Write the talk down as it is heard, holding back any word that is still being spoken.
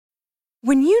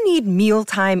When you need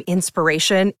mealtime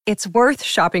inspiration, it's worth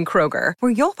shopping Kroger,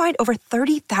 where you'll find over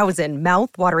 30,000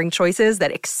 mouth-watering choices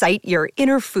that excite your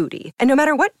inner foodie. And no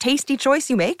matter what tasty choice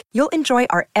you make, you'll enjoy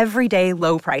our everyday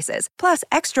low prices, plus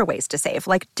extra ways to save,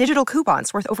 like digital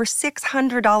coupons worth over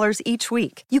 $600 each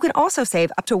week. You can also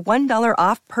save up to $1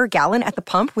 off per gallon at the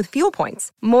pump with fuel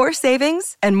points. More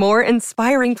savings and more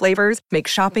inspiring flavors make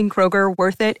shopping Kroger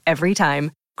worth it every time.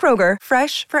 Kroger,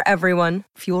 fresh for everyone.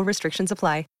 Fuel restrictions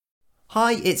apply.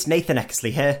 Hi, it's Nathan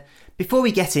Eckersley here. Before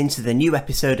we get into the new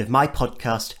episode of my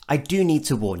podcast, I do need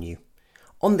to warn you.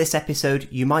 On this episode,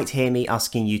 you might hear me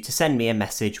asking you to send me a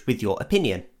message with your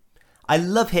opinion. I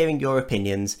love hearing your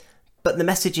opinions, but the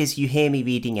messages you hear me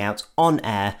reading out on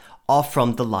air are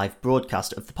from the live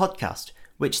broadcast of the podcast,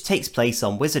 which takes place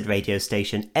on Wizard Radio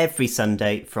Station every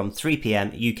Sunday from 3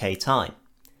 p.m. UK time.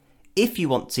 If you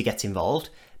want to get involved,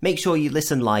 make sure you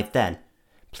listen live then.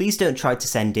 Please don't try to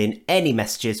send in any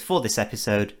messages for this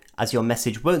episode, as your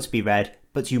message won't be read,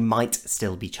 but you might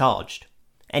still be charged.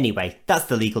 Anyway, that's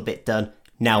the legal bit done.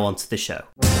 Now on to the show.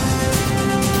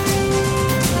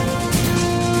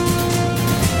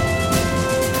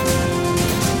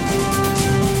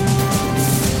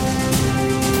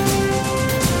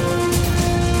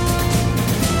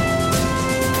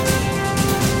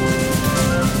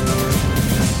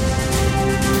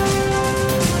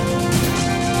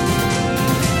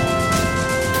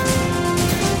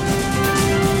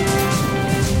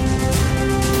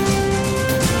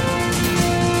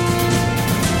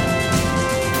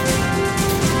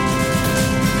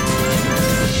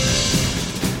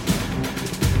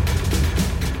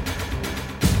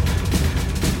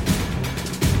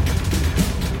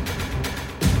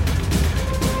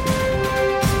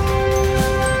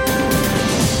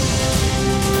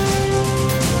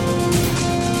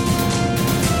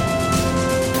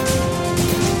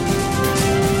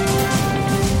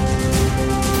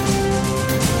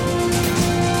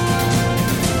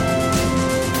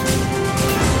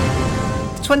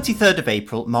 23rd of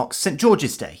April marks St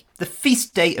George's Day, the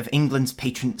feast day of England's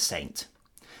patron saint.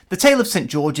 The tale of St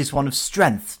George is one of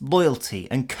strength, loyalty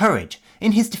and courage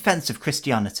in his defence of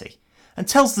Christianity, and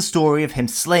tells the story of him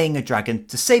slaying a dragon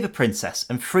to save a princess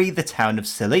and free the town of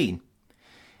Selene.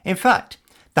 In fact,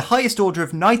 the highest order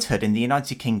of knighthood in the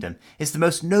United Kingdom is the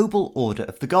most noble order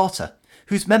of the Garter,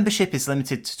 whose membership is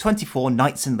limited to 24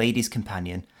 knights and ladies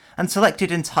companion and selected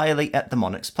entirely at the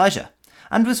monarch's pleasure,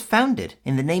 and was founded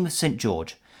in the name of St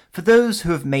George for those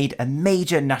who have made a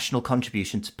major national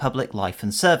contribution to public life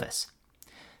and service.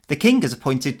 The King has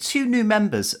appointed 2 new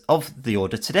members of the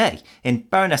order today, in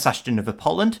Baroness Ashton of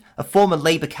Upholland, a former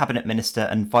Labour cabinet minister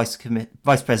and vice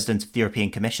president of the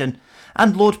European Commission,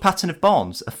 and Lord Patten of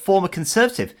Barnes, a former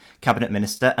Conservative cabinet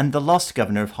minister and the last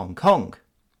governor of Hong Kong.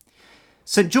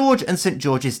 St George and St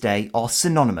George's Day are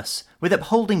synonymous with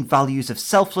upholding values of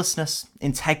selflessness,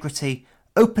 integrity,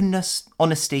 openness,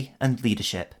 honesty and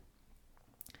leadership.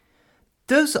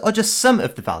 Those are just some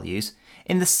of the values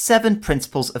in the 7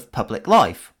 principles of public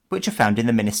life, which are found in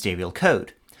the Ministerial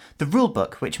Code, the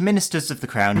rulebook which ministers of the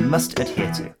Crown must adhere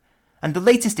to, and the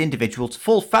latest individual to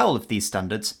fall foul of these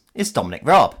standards is Dominic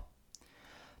Raab.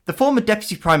 The former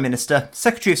Deputy Prime Minister,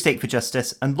 Secretary of State for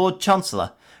Justice and Lord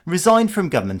Chancellor resigned from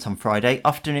government on Friday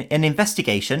after an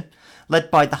investigation,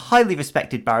 led by the highly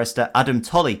respected barrister Adam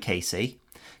Tolley KC,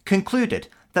 concluded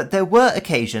that there were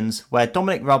occasions where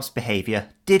Dominic Raab's behaviour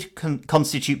did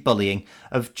constitute bullying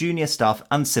of junior staff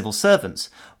and civil servants,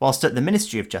 whilst at the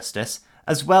Ministry of Justice,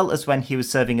 as well as when he was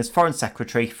serving as Foreign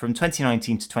Secretary from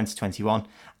 2019 to 2021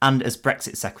 and as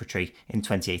Brexit Secretary in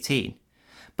 2018.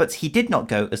 But he did not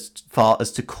go as far as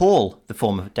to call the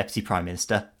former Deputy Prime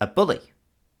Minister a bully.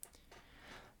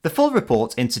 The full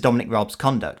report into Dominic Raab's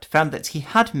conduct found that he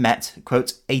had met,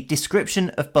 quote, a description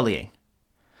of bullying.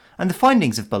 And the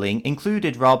findings of bullying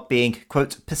included Raab being,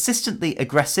 quote, persistently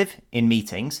aggressive in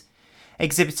meetings,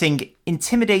 exhibiting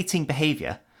intimidating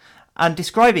behaviour, and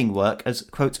describing work as,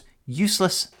 quote,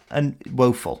 useless and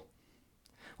woeful.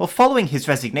 Well, following his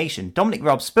resignation, Dominic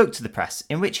Raab spoke to the press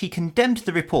in which he condemned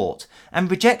the report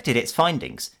and rejected its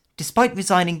findings, despite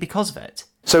resigning because of it.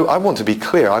 So I want to be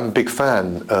clear, I'm a big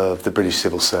fan of the British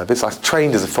Civil Service. I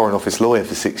trained as a Foreign Office lawyer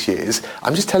for 6 years.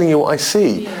 I'm just telling you what I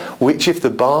see, which if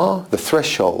the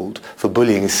threshold for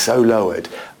bullying is so lowered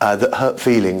that hurt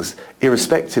feelings,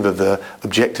 irrespective of the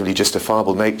objectively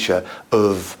justifiable nature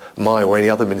of my or any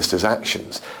other minister's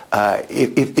actions,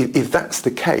 if that's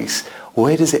the case,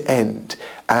 where does it end?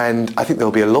 And I think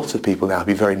there'll be a lot of people now who'll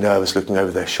be very nervous looking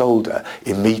over their shoulder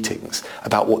in meetings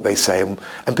about what they say. And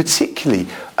particularly,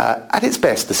 at its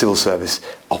best, the civil service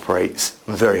operates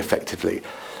very effectively.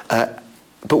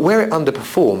 But where it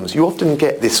underperforms, you often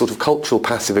get this sort of cultural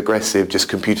passive-aggressive, just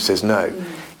computer says no.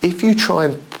 If you try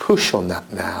and push on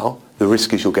that now, the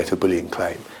risk is you'll get a bullying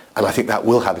claim. And I think that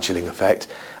will have a chilling effect.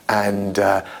 And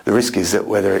the risk is that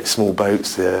whether it's small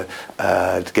boats,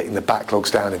 getting the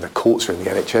backlogs down in the courts or in the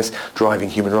NHS, driving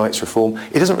human rights reform,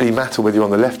 it doesn't really matter whether you're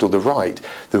on the left or the right.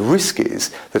 The risk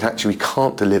is that actually we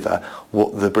can't deliver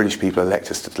what the British people elect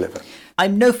us to deliver.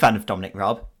 I'm no fan of Dominic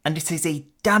Raab, and it is a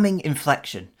damning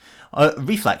reflection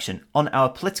on our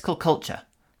political culture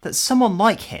that someone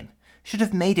like him should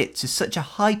have made it to such a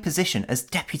high position as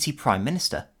Deputy Prime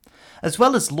Minister, as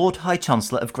well as Lord High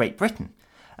Chancellor of Great Britain,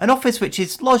 an office which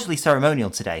is largely ceremonial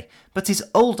today, but is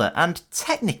older and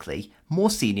technically more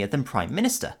senior than Prime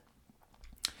Minister.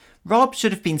 Raab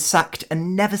should have been sacked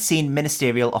and never seen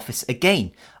ministerial office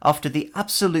again after the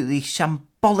absolutely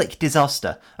shambolic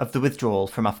disaster of the withdrawal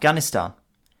from Afghanistan.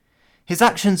 His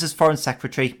actions as Foreign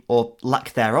Secretary, or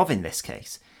lack thereof in this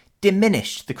case,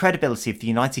 diminished the credibility of the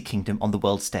United Kingdom on the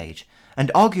world stage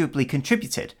and arguably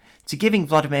contributed to giving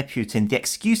Vladimir Putin the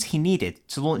excuse he needed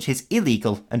to launch his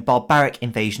illegal and barbaric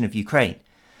invasion of Ukraine,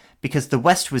 because the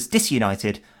West was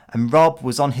disunited and Raab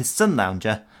was on his sun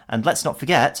lounger, and let's not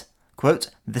forget,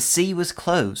 quote, the sea was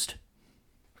closed.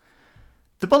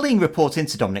 The bullying report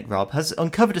into Dominic Raab has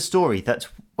uncovered a story that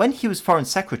when he was Foreign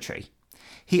Secretary,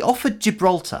 he offered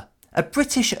Gibraltar, a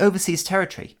British overseas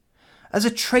territory, as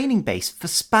a training base for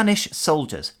Spanish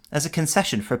soldiers as a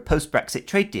concession for a post-Brexit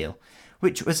trade deal,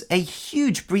 which was a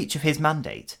huge breach of his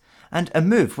mandate, and a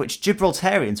move which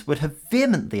Gibraltarians would have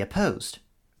vehemently opposed.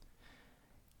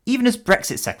 Even as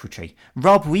Brexit Secretary,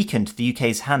 Raab weakened the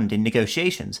UK's hand in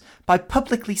negotiations by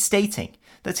publicly stating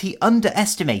that he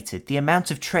underestimated the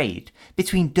amount of trade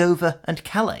between Dover and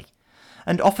Calais,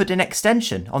 and offered an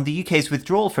extension on the UK's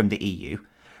withdrawal from the EU,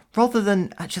 rather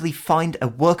than actually find a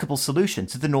workable solution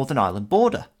to the Northern Ireland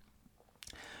border.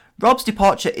 Raab's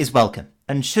departure is welcome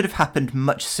and should have happened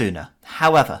much sooner.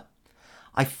 However,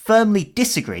 I firmly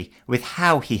disagree with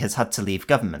how he has had to leave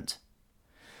government.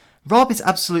 Raab is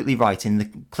absolutely right in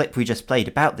the clip we just played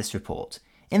about this report,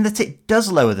 in that it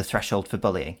does lower the threshold for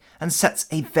bullying and sets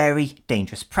a very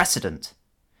dangerous precedent.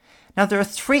 Now, there are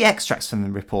 3 extracts from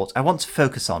the report I want to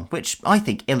focus on, which I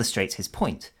think illustrates his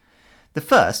point. The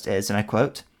first is, and I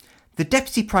quote, "The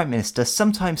Deputy Prime Minister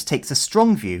sometimes takes a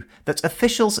strong view that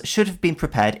officials should have been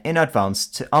prepared in advance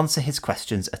to answer his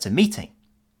questions at a meeting."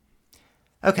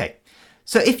 Okay,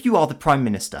 so if you are the Prime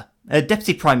Minister, a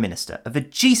Deputy Prime Minister of a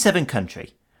G7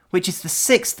 country, which is the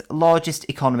 6th largest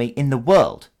economy in the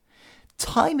world,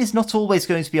 time is not always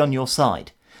going to be on your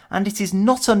side, and it is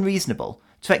not unreasonable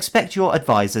to expect your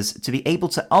advisors to be able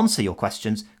to answer your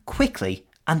questions quickly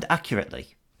and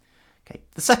accurately. Okay,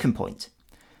 the second point.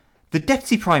 The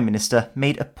Deputy Prime Minister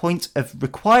made a point of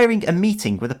requiring a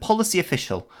meeting with a policy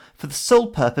official for the sole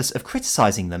purpose of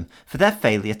criticising them for their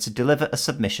failure to deliver a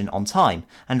submission on time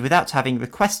and without having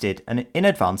requested in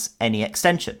advance any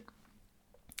extension.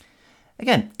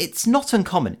 Again, it's not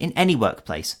uncommon in any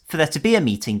workplace for there to be a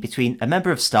meeting between a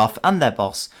member of staff and their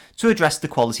boss to address the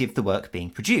quality of the work being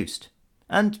produced.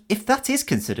 And if that is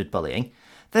considered bullying,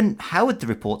 then how would the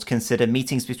report consider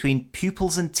meetings between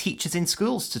pupils and teachers in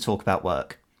schools to talk about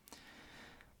work?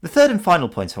 The third and final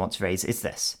point I want to raise is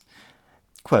this.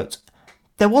 Quote,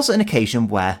 "There was an occasion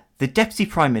where the Deputy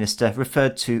Prime Minister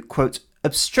referred to, quote,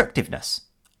 obstructiveness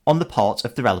on the part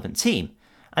of the relevant team,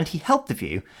 and he held the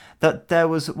view that there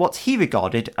was what he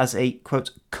regarded as a,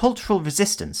 quote, cultural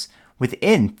resistance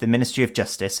within the Ministry of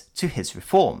Justice to his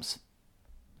reforms."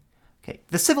 Okay,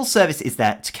 the civil service is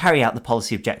there to carry out the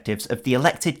policy objectives of the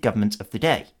elected government of the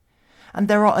day. And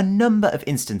there are a number of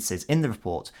instances in the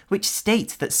report which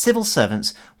state that civil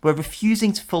servants were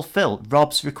refusing to fulfil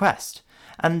Raab's request,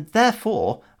 and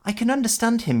therefore I can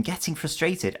understand him getting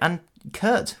frustrated and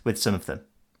curt with some of them.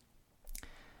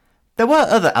 There were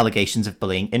other allegations of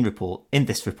bullying in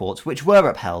this report which were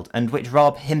upheld and which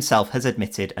Raab himself has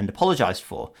admitted and apologised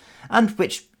for, and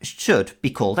which should be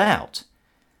called out.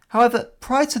 However,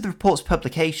 prior to the report's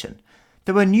publication,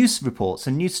 there were news reports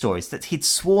and news stories that he'd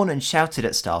sworn and shouted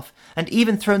at staff and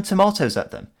even thrown tomatoes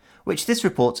at them, which this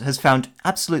report has found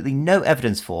absolutely no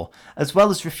evidence for, as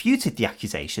well as refuted the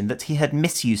accusation that he had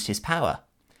misused his power.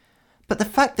 But the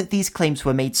fact that these claims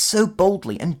were made so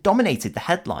boldly and dominated the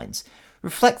headlines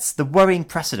reflects the worrying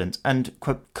precedent and,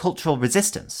 quote, cultural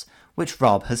resistance which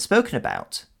Raab has spoken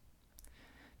about.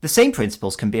 The same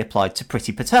principles can be applied to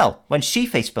Priti Patel when she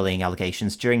faced bullying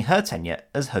allegations during her tenure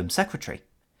as Home Secretary.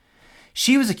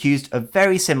 She was accused of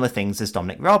very similar things as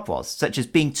Dominic Raab was, such as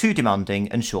being too demanding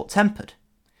and short-tempered.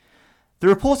 The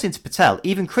report into Patel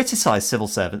even criticised civil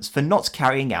servants for not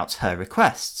carrying out her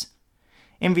requests.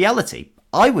 In reality,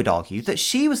 I would argue that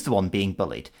she was the one being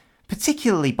bullied,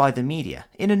 particularly by the media,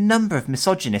 in a number of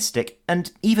misogynistic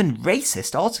and even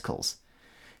racist articles.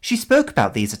 She spoke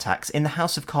about these attacks in the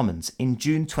House of Commons in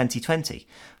June 2020,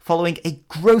 following a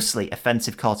grossly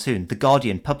offensive cartoon The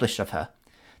Guardian published of her.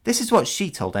 This is what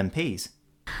she told MPs.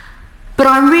 But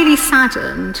I'm really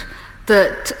saddened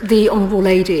that the Honourable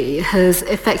Lady has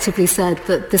effectively said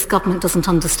that this government doesn't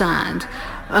understand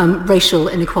racial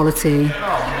inequality.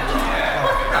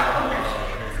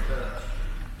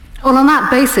 Well, on that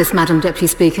basis, Madam Deputy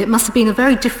Speaker, it must have been a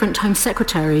very different Home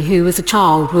Secretary who, as a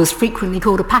child, was frequently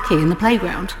called a packy in the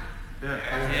playground.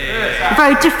 A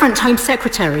very different Home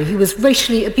Secretary who was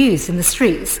racially abused in the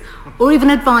streets, or even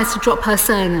advised to drop her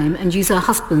surname and use her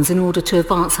husband's in order to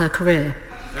advance her career.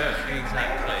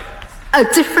 A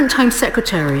different Home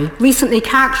Secretary recently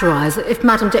characterised, if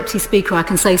Madam Deputy Speaker I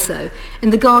can say so, in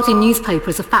the Guardian newspaper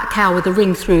as a fat cow with a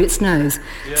ring through its nose,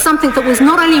 something that was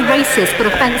not only racist but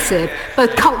offensive,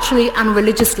 both culturally and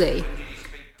religiously.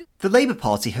 The Labour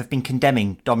Party have been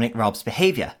condemning Dominic Raab's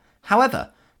behaviour.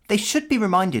 However, they should be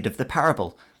reminded of the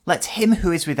parable, "Let him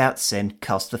who is without sin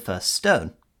cast the first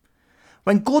stone."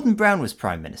 When Gordon Brown was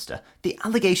Prime Minister, the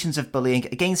allegations of bullying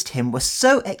against him were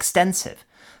so extensive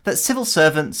that civil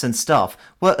servants and staff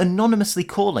were anonymously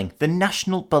calling the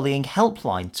National Bullying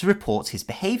Helpline to report his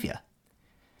behaviour.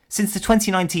 Since the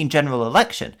 2019 general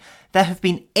election, there have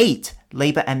been 8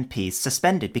 Labour MPs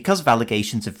suspended because of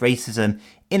allegations of racism,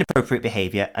 inappropriate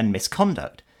behaviour and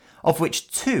misconduct, of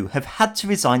which 2 have had to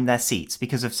resign their seats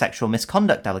because of sexual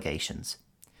misconduct allegations.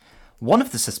 One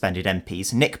of the suspended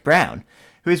MPs, Nick Brown,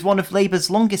 who is one of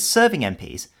Labour's longest-serving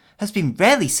MPs, has been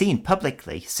rarely seen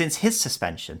publicly since his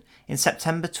suspension in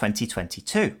September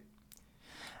 2022.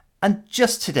 And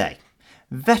just today,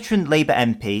 veteran Labour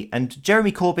MP and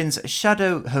Jeremy Corbyn's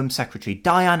Shadow Home Secretary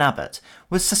Diane Abbott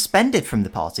was suspended from the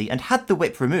party and had the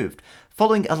whip removed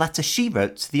following a letter she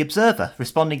wrote to The Observer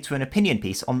responding to an opinion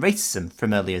piece on racism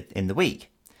from earlier in the week.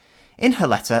 In her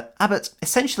letter, Abbott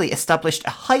essentially established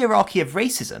a hierarchy of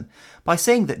racism by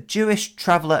saying that Jewish,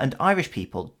 traveller and Irish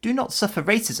people do not suffer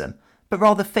racism, but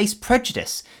rather face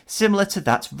prejudice similar to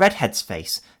that redheads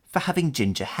face for having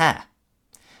ginger hair.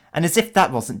 And as if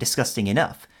that wasn't disgusting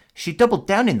enough, she doubled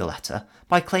down in the letter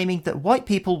by claiming that white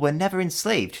people were never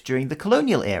enslaved during the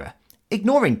colonial era,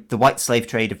 ignoring the white slave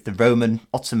trade of the Roman,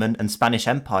 Ottoman and Spanish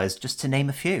empires, just to name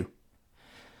a few.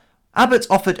 Abbott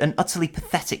offered an utterly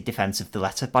pathetic defence of the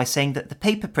letter by saying that the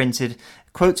paper printed,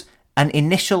 quote, an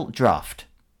initial draft.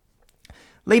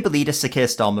 Labour leader Sir Keir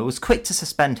Starmer was quick to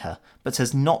suspend her, but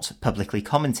has not publicly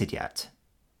commented yet.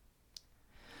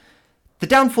 The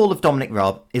downfall of Dominic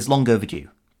Raab is long overdue,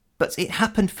 but it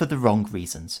happened for the wrong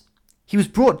reasons. He was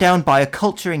brought down by a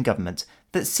culture in government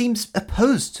that seems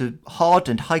opposed to hard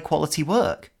and high-quality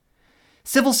work.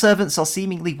 Civil servants are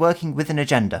seemingly working with an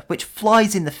agenda which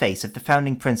flies in the face of the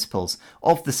founding principles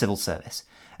of the civil service,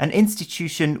 an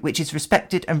institution which is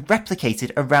respected and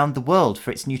replicated around the world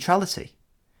for its neutrality.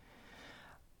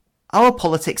 Our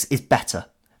politics is better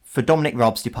for Dominic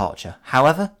Raab's departure.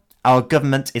 However, our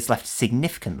government is left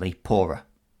significantly poorer.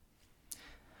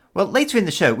 Well, later in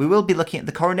the show, we will be looking at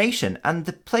the coronation and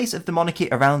the place of the monarchy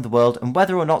around the world and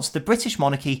whether or not the British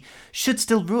monarchy should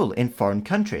still rule in foreign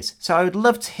countries. So I would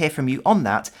love to hear from you on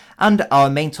that and our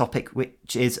main topic,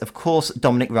 which is, of course,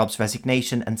 Dominic Raab's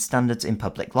resignation and standards in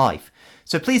public life.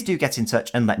 So please do get in touch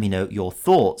and let me know your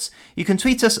thoughts. You can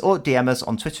tweet us or DM us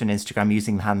on Twitter and Instagram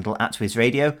using the handle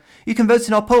 @WizRadio. You can vote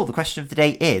in our poll. The question of the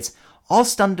day is, are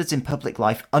standards in public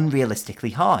life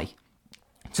unrealistically high?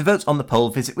 To vote on the poll,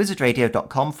 visit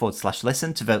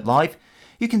wizardradio.com/listen to vote live.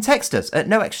 You can text us at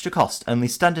no extra cost, only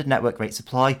standard network rates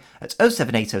apply, at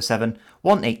 07807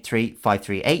 183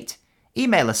 538.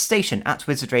 Email us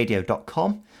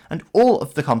station@wizardradio.com, and all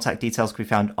of the contact details can be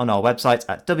found on our website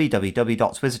at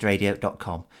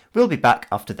www.wizardradio.com. We'll be back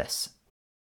after this.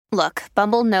 Look,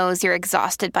 Bumble knows you're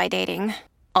exhausted by dating.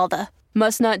 All the,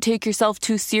 must not take yourself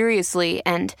too seriously,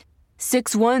 and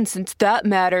 6'1" since that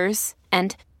matters,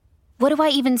 and what do I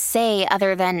even say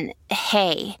other than,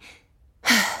 hey?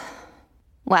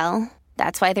 Well,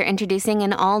 that's why they're introducing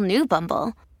an all-new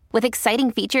Bumble, with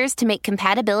exciting features to make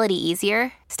compatibility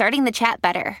easier, starting the chat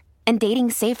better, and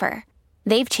dating safer.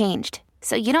 They've changed,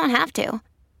 so you don't have to.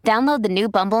 Download the new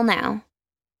Bumble now.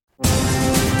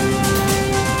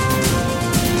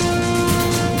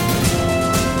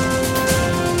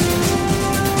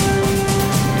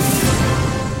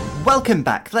 Welcome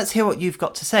back. Let's hear what you've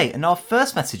got to say. And our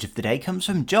first message of the day comes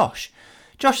from Josh.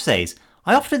 Josh says,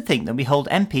 I often think that we hold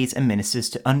MPs and ministers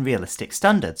to unrealistic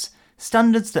standards.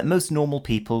 Standards that most normal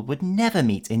people would never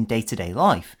meet in day-to-day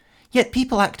life. Yet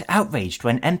people act outraged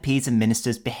when MPs and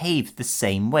ministers behave the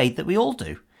same way that we all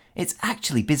do. It's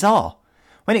actually bizarre.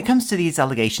 When it comes to these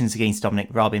allegations against Dominic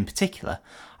Raab in particular,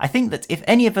 I think that if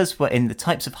any of us were in the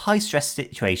types of high-stress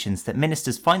situations that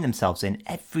ministers find themselves in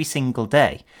every single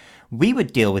day, we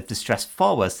would deal with the stress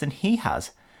far worse than he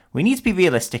has. We need to be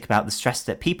realistic about the stress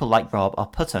that people like Raab are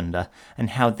put under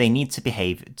and how they need to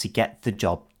behave to get the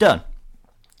job done.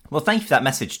 Well, thank you for that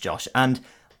message, Josh, and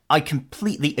I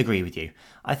completely agree with you.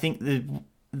 I think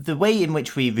the way in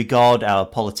which we regard our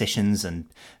politicians and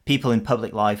people in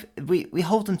public life, we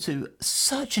hold them to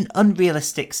such an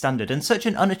unrealistic standard and such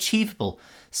an unachievable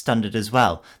standard as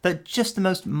well, that just the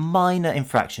most minor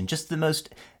infraction, just the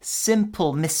most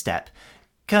simple misstep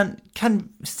can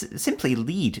simply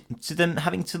lead to them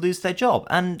having to lose their job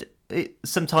and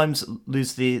sometimes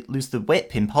lose the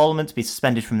whip in Parliament, be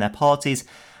suspended from their parties.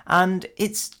 And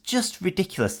it's just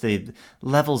ridiculous, the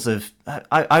levels of,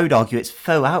 I would argue, it's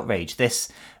faux outrage, this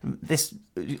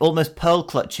almost pearl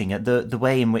clutching at the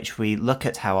way in which we look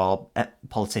at how our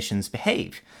politicians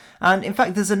behave. And in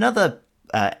fact, there's another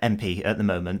MP at the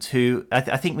moment who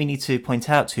I think we need to point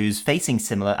out who's facing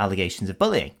similar allegations of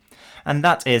bullying, and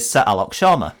that is Sir Alok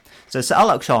Sharma. So Sir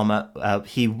Alok Sharma,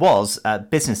 he was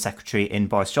business secretary in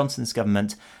Boris Johnson's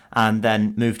government, and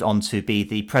then moved on to be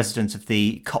the president of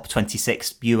the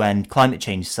COP26 UN Climate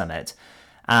Change Summit.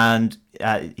 And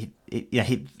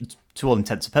he, to all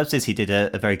intents and purposes, he did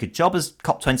a very good job as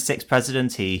COP26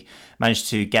 president. He managed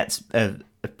to get a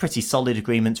pretty solid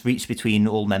agreement reached between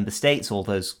all member states, all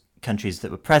those countries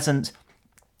that were present.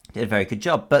 Did a very good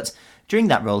job. But during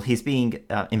that role, he's being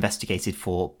investigated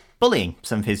for bullying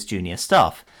some of his junior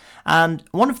staff. And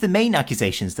one of the main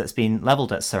accusations that's been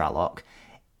levelled at Sir Alok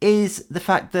is the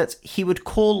fact that he would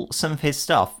call some of his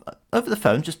staff over the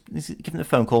phone, just give them a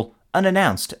phone call,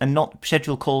 unannounced, and not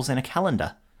schedule calls in a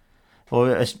calendar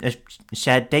or a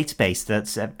shared database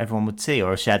that everyone would see,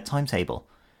 or a shared timetable.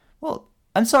 Well,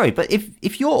 I'm sorry, but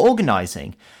if you're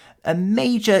organising a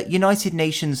major United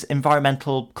Nations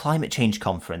environmental climate change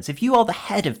conference, if you are the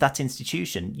head of that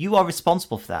institution, you are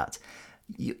responsible for that.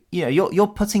 You're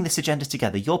putting this agenda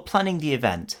together, you're planning the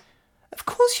event. Of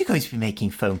course you're going to be making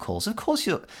phone calls. Of course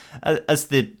you're, as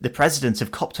the president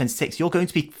of COP26, you're going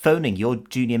to be phoning your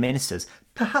junior ministers,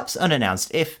 perhaps unannounced.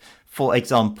 If, for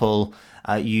example,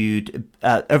 you'd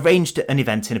arranged an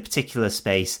event in a particular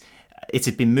space, it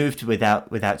had been moved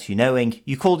without you knowing,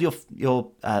 you called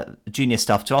your junior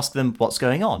staff to ask them what's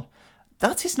going on.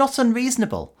 That is not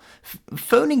unreasonable.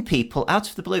 Phoning people out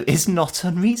of the blue is not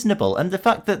unreasonable. And the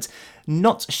fact that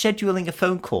not scheduling a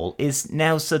phone call is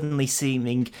now suddenly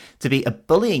seeming to be a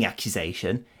bullying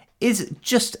accusation is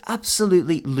just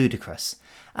absolutely ludicrous.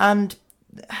 And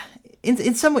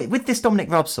in some way, with this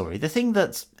Dominic Raab story, the thing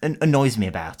that annoys me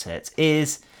about it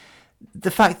is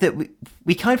the fact that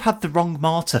we kind of have the wrong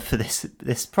martyr for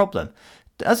this problem.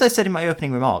 As I said in my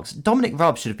opening remarks, Dominic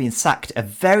Raab should have been sacked a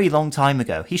very long time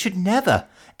ago. He should never,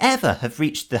 ever have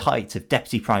reached the height of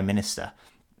Deputy Prime Minister.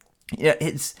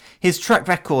 It's his track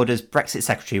record as Brexit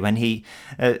Secretary, when he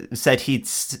said he'd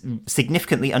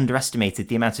significantly underestimated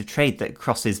the amount of trade that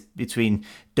crosses between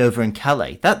Dover and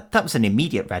Calais. That was an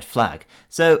immediate red flag.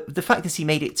 So the fact that he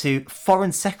made it to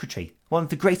Foreign Secretary, one of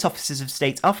the great officers of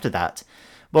state after that,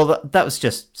 well, that was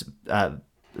just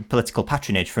political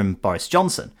patronage from Boris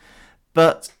Johnson.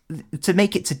 But to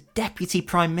make it to Deputy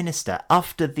Prime Minister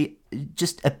after the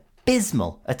just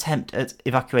abysmal attempt at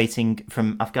evacuating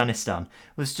from Afghanistan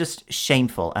was just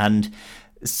shameful. And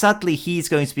sadly, he's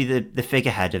going to be the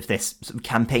figurehead of this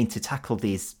campaign to tackle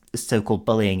these so-called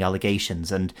bullying allegations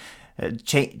and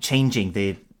changing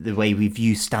the way we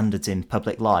view standards in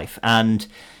public life. And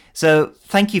so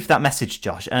thank you for that message,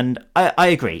 Josh. And I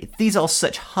agree. These are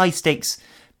such high-stakes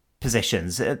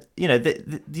positions. The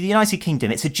United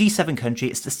Kingdom, it's a G7 country,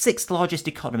 it's the 6th largest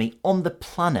economy on the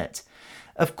planet.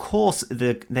 Of course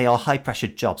they are high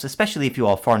pressured jobs, especially if you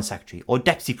are Foreign Secretary or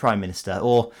Deputy Prime Minister,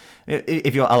 or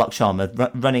if you're Alok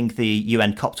Sharma running the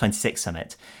UN COP26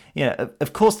 summit.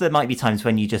 Of course there might be times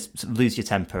when you just lose your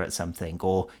temper at something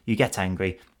or you get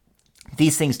angry.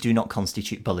 These things do not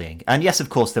constitute bullying. And yes, of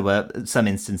course, there were some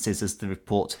instances, as the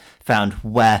report found,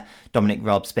 where Dominic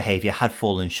Raab's behaviour had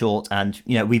fallen short. And,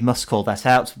 we must call that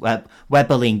out. Where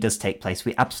bullying does take place,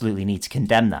 we absolutely need to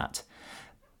condemn that.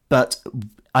 But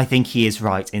I think he is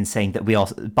right in saying that we are,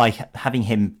 by having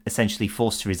him essentially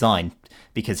forced to resign,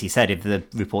 because he said if the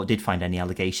report did find any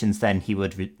allegations, then he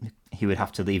would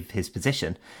have to leave his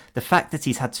position. The fact that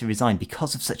he's had to resign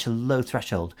because of such a low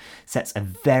threshold sets a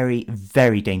very,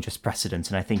 very dangerous precedent,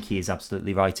 and I think he is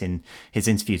absolutely right in his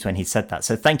interviews when he said that.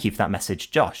 So thank you for that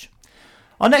message, Josh.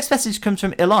 Our next message comes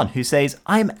from Ilan, who says,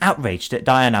 I'm outraged at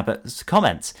Diane Abbott's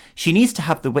comments. She needs to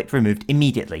have the whip removed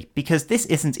immediately, because this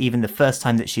isn't even the first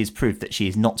time that she has proved that she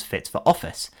is not fit for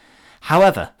office.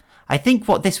 However, I think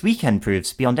what this weekend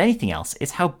proves beyond anything else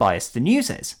is how biased the news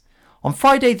is. On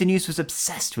Friday, the news was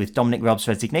obsessed with Dominic Raab's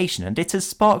resignation, and it has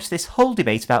sparked this whole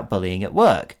debate about bullying at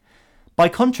work. By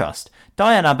contrast,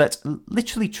 Diane Abbott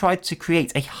literally tried to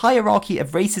create a hierarchy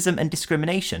of racism and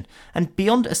discrimination, and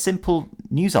beyond a simple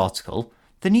news article,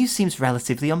 the news seems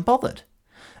relatively unbothered.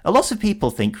 A lot of people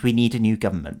think we need a new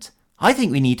government. I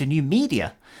think we need a new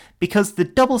media, because the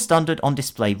double standard on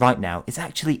display right now is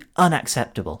actually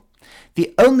unacceptable.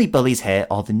 The only bullies here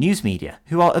are the news media,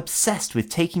 who are obsessed with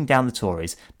taking down the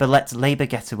Tories, but let Labour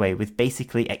get away with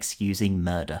basically excusing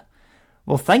murder.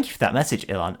 Well, thank you for that message,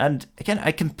 Ilan. And again,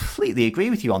 I completely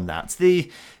agree with you on that.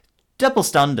 The double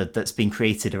standard that's been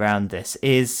created around this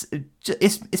is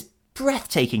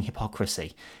breathtaking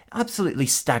hypocrisy. Absolutely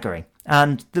staggering.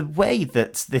 And the way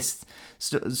that this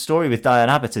story with Diane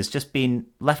Abbott has just been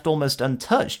left almost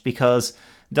untouched because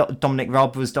Dominic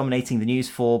Raab was dominating the news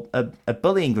for a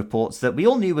bullying report that we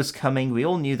all knew was coming. We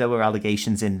all knew there were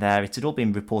allegations in there. It had all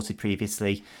been reported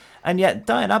previously. And yet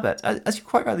Diane Abbott, as you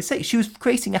quite rightly say, she was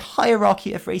creating a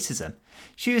hierarchy of racism.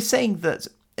 She was saying that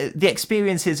the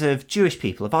experiences of Jewish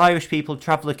people, of Irish people,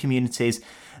 traveller communities,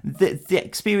 the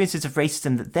experiences of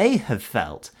racism that they have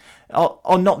felt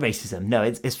are not racism. No,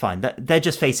 it's fine. They're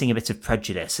just facing a bit of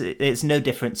prejudice. It's no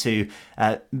different to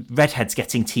redheads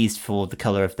getting teased for the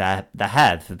colour of their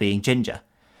hair, for being ginger.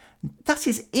 That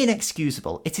is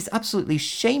inexcusable. It is absolutely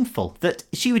shameful that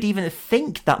she would even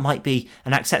think that might be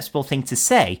an acceptable thing to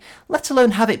say, let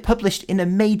alone have it published in a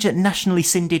major nationally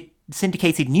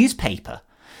syndicated newspaper.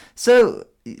 So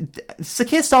Sir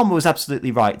Keir Starmer was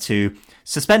absolutely right to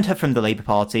suspend her from the Labour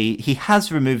Party. He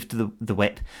has removed the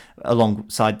whip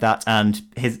alongside that, and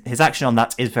his action on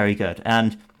that is very good.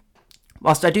 And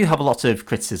whilst I do have a lot of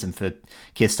criticism for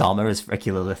Keir Starmer, as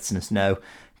regular listeners know,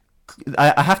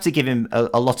 I have to give him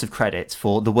a lot of credit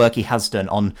for the work he has done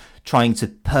on trying to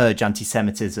purge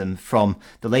anti-Semitism from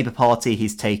the Labour Party.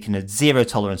 He's taken a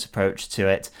zero-tolerance approach to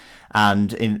it,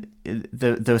 and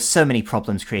there were so many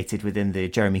problems created within the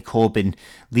Jeremy Corbyn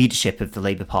leadership of the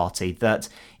Labour Party that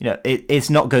it's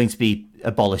not going to be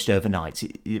abolished overnight.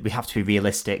 We have to be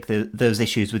realistic. Those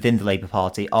issues within the Labour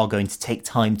Party are going to take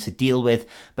time to deal with,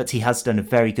 but he has done a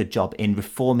very good job in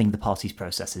reforming the party's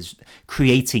processes,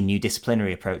 creating new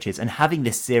disciplinary approaches, and having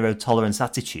this zero-tolerance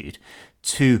attitude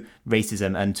to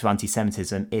racism and to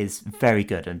anti-Semitism is very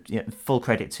good, and full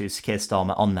credit to Sir Keir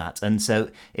Starmer on that. And so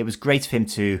it was great of him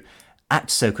to act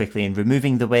so quickly in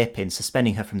removing the whip, in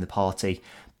suspending her from the party,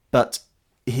 but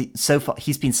so far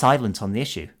he's been silent on the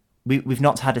issue. We've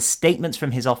not had a statement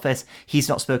from his office. He's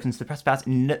not spoken to the press about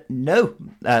it. No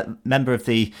member of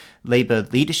the Labour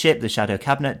leadership, the shadow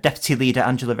cabinet, Deputy Leader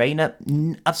Angela Rayner,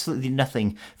 absolutely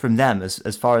nothing from them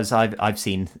as far as I've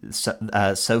seen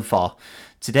so far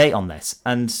today on this.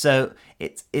 And so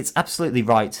it's absolutely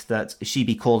right that she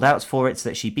be called out for it,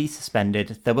 that she be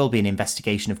suspended. There will be an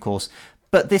investigation, of course.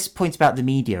 But this point about the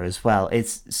media as well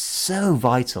is so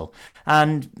vital.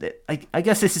 And I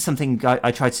guess this is something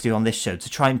I try to do on this show, to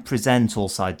try and present all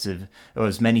sides of, or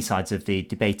as many sides of the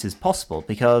debate as possible,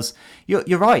 because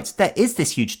you're right, there is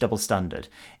this huge double standard.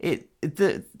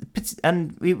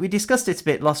 And we discussed it a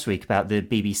bit last week about the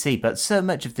BBC, but so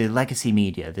much of the legacy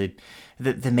media,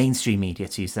 the mainstream media,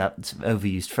 to use that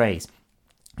overused phrase,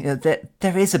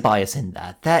 there is a bias in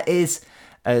there. There is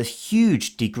a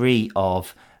huge degree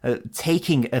of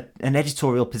taking an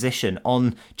editorial position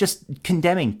on just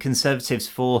condemning Conservatives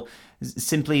for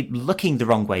simply looking the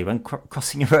wrong way when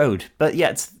crossing a road. But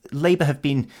yet Labour have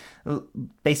been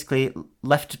basically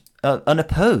left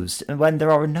unopposed when there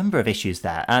are a number of issues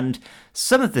there. And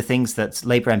some of the things that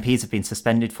Labour MPs have been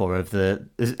suspended for ever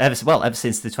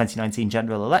since the 2019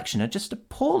 general election are just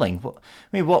appalling.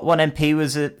 What one MP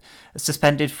was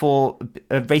suspended for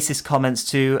racist comments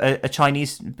to a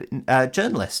Chinese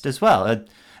journalist as well,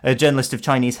 a journalist of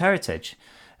Chinese heritage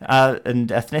and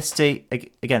ethnicity,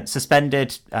 again,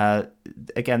 suspended.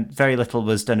 Again, very little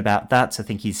was done about that. I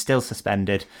think he's still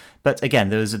suspended. But again,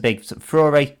 there was a big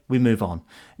furore. We move on.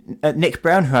 Nick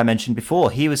Brown, who I mentioned before,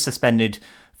 he was suspended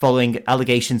following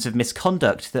allegations of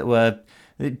misconduct that were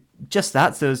just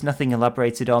that. There was nothing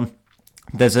elaborated on.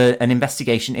 There's an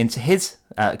investigation into his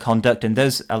conduct and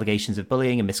those allegations of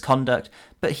bullying and misconduct,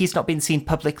 but he's not been seen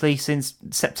publicly since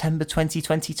September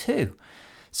 2022.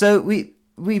 So we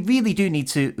really do need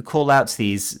to call out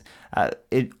these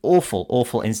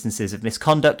awful instances of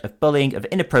misconduct, of bullying, of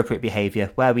inappropriate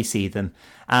behaviour where we see them,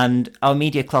 and our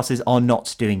media classes are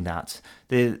not doing that.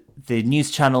 The news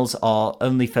channels are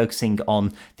only focusing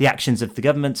on the actions of the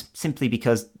government simply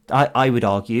because, I would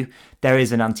argue, there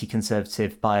is an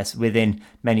anti-conservative bias within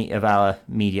many of our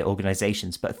media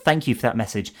organisations. But thank you for that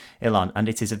message, Ilan, and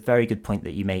it is a very good point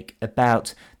that you make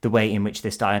about the way in which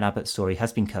this Diane Abbott story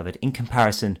has been covered in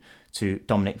comparison to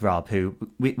Dominic Raab, who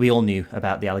we all knew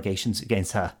about the allegations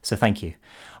against her. So thank you.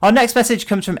 Our next message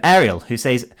comes from Ariel, who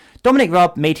says, Dominic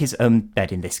Raab made his own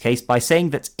bed in this case by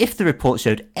saying that if the report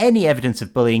showed any evidence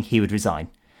of bullying, he would resign.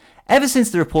 Ever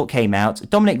since the report came out,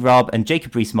 Dominic Raab and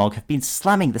Jacob Rees-Mogg have been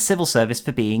slamming the civil service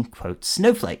for being, quote,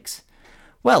 snowflakes.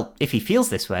 Well, if he feels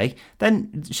this way,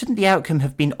 then shouldn't the outcome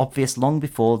have been obvious long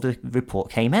before the report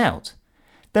came out?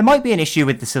 There might be an issue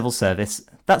with the civil service.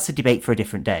 That's a debate for a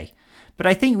different day. But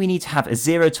I think we need to have a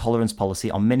zero-tolerance policy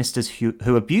on ministers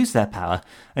who abuse their power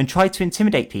and try to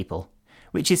intimidate people,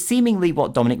 which is seemingly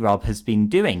what Dominic Raab has been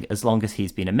doing as long as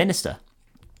he's been a minister.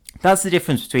 That's the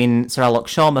difference between Sir Alok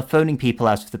Sharma phoning people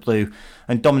out of the blue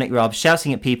and Dominic Raab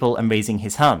shouting at people and raising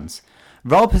his hands.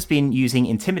 Raab has been using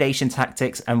intimidation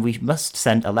tactics, and we must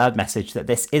send a loud message that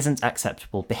this isn't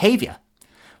acceptable behaviour.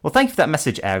 Well, thank you for that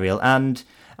message, Ariel, and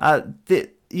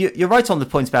you're right on the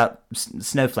point about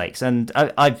snowflakes, and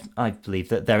I believe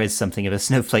that there is something of a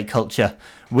snowflake culture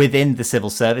within the civil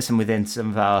service and within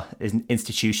some of our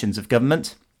institutions of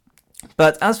government.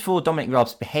 But as for Dominic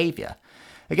Raab's behaviour,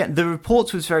 again, the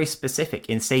report was very specific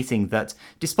in stating that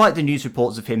despite the news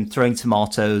reports of him throwing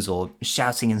tomatoes or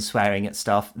shouting and swearing at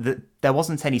staff, that there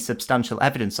wasn't any substantial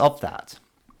evidence of that.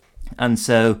 And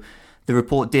so the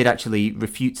report did actually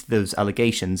refute those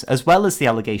allegations, as well as the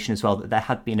allegation as well that there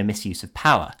had been a misuse of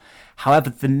power.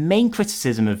 However, the main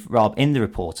criticism of Raab in the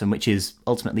report, and which is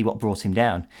ultimately what brought him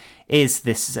down, is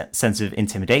this sense of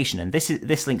intimidation. And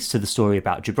this links to the story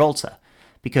about Gibraltar,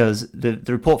 because the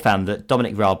report found that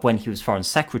Dominic Raab, when he was Foreign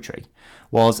Secretary,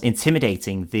 was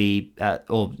intimidating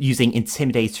or using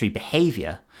intimidatory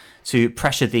behaviour to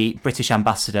pressure the British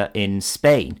ambassador in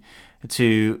Spain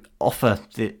to offer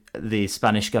the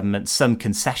Spanish government some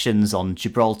concessions on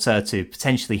Gibraltar to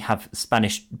potentially have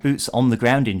Spanish boots on the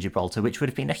ground in Gibraltar, which would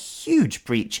have been a huge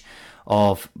breach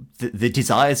of the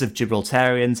desires of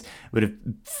Gibraltarians, would have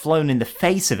flown in the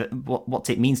face of what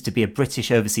it means to be a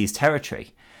British overseas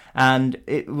territory. And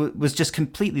it was just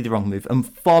completely the wrong move and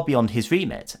far beyond his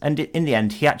remit. And in the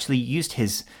end, he actually used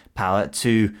his power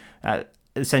to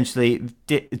essentially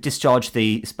discharge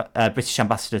the British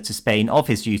ambassador to Spain of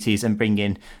his duties and bring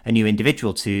in a new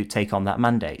individual to take on that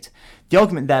mandate. The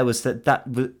argument there was that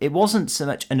it wasn't so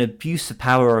much an abuse of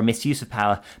power or a misuse of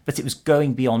power, but it was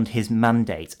going beyond his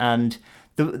mandate. And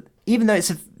even though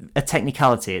it's a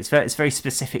technicality, it's very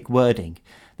specific wording,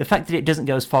 the fact that it doesn't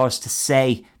go as far as to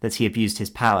say that he abused his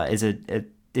power is a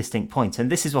distinct point.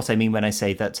 And this is what I mean when I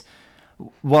say that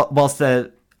whilst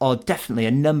there are definitely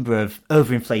a number of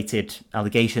overinflated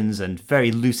allegations and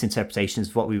very loose interpretations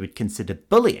of what we would consider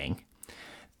bullying,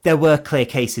 there were clear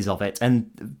cases of it,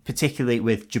 and particularly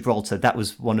with Gibraltar, that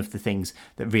was one of the things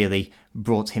that really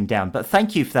brought him down. But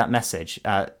thank you for that message,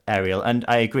 Ariel, and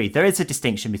I agree. There is a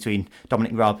distinction between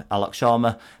Dominic Raab, Alok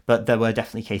Sharma, but there were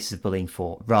definitely cases of bullying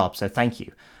for Raab, so thank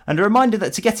you. And a reminder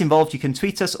that to get involved, you can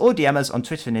tweet us or DM us on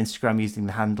Twitter and Instagram using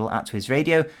the handle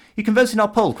 @WizRadio. You can vote in our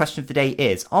poll. Question of the day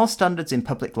is, are standards in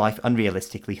public life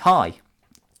unrealistically high?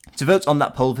 To vote on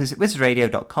that poll, visit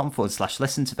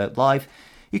wizardradio.com/listen to vote live.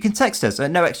 You can text us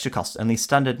at no extra cost, only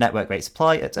standard network rates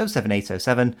apply at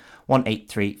 07807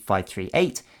 183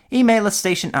 538. Email us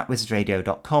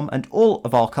station@wizardradio.com, and all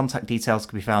of our contact details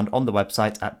can be found on the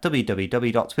website at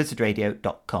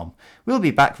www.wizardradio.com. We'll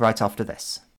be back right after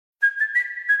this.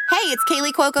 Hey, it's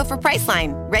Kaylee Cuoco for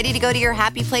Priceline. Ready to go to your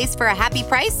happy place for a happy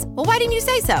price? Well, why didn't you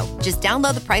say so? Just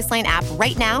download the Priceline app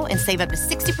right now and save up to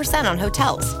 60% on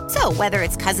hotels. So whether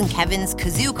it's Cousin Kevin's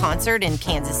Kazoo Concert in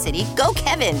Kansas City, go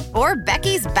Kevin, or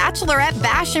Becky's Bachelorette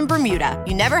Bash in Bermuda,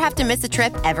 you never have to miss a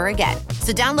trip ever again.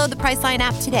 So download the Priceline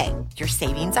app today. Your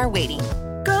savings are waiting.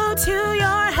 Go to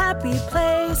your happy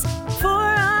place for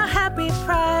a happy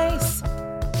price.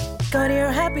 Go to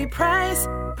your happy price,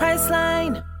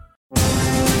 Priceline.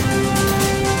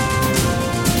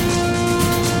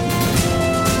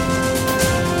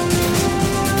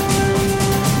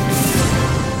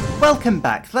 Welcome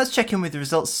back. Let's check in with the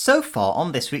results so far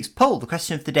on this week's poll. The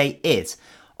question of the day is,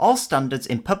 are standards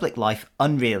in public life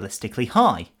unrealistically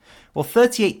high? Well,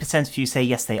 38% of you say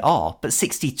yes they are, but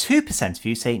 62% of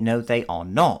you say no they are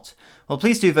not. Well,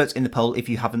 please do vote in the poll if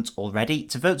you haven't already.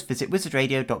 To vote, visit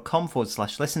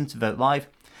wizardradio.com/listen to vote live.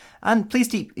 And please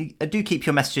do keep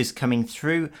your messages coming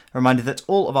through. A reminder that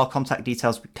all of our contact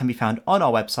details can be found on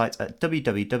our website at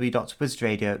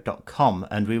www.wizardradio.com,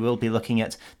 and we will be looking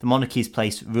at the monarchy's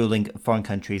place ruling foreign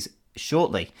countries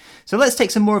shortly. So let's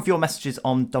take some more of your messages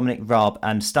on Dominic Raab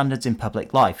and standards in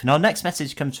public life. And our next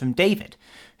message comes from David,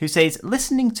 who says,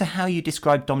 listening to how you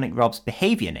describe Dominic Raab's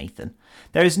behaviour, Nathan,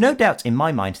 there is no doubt in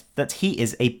my mind that he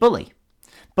is a bully.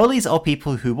 Bullies are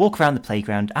people who walk around the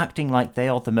playground acting like they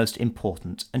are the most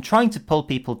important and trying to pull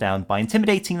people down by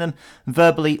intimidating them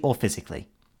verbally or physically.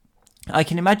 I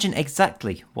can imagine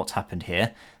exactly what happened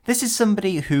here. This is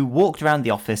somebody who walked around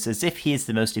the office as if he is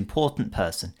the most important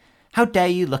person. How dare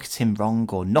you look at him wrong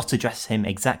or not address him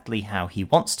exactly how he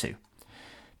wants to?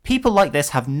 People like this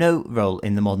have no role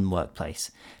in the modern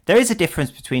workplace. There is a difference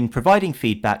between providing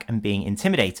feedback and being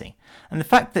intimidating, and the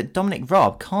fact that Dominic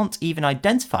Raab can't even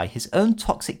identify his own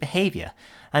toxic behaviour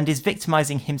and is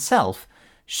victimising himself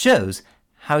shows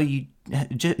you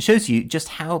just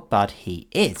how bad he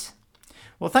is.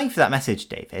 Well, thank you for that message,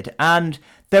 David. And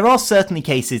there are certainly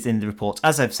cases in the report,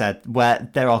 as I've said, where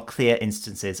there are clear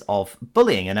instances of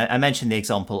bullying. And I mentioned the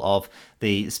example of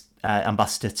the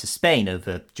ambassador to Spain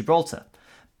over Gibraltar.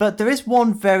 But there is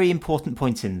one very important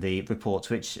point in the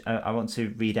report which I want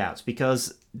to read out,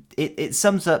 because it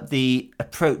sums up the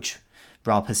approach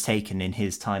Raab has taken in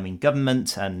his time in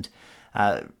government and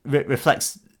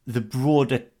reflects the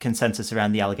broader consensus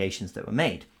around the allegations that were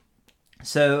made.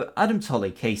 So Adam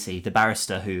Tolley Casey, the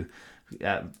barrister who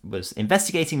was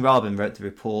investigating Raab and wrote the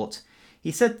report,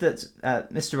 he said that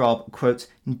Mr. Raab, quote,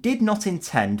 did not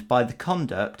intend by the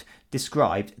conduct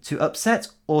described to upset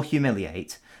or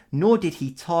humiliate, nor did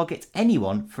he target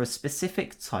anyone for a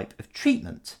specific type of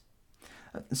treatment.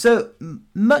 So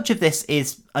much of this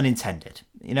is unintended.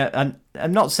 You know,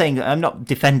 I'm not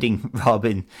defending Raab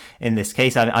in this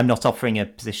case. I'm not offering a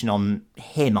position on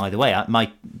him either way.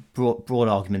 My broad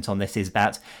argument on this is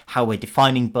about how we're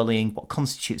defining bullying, what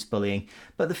constitutes bullying.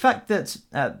 But the fact that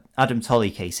Adam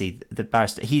Tolley Casey, the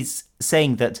barrister, he's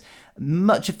saying that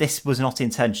much of this was not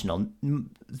intentional.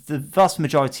 The vast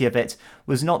majority of it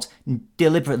was not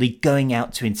deliberately going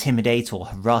out to intimidate or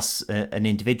harass an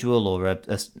individual or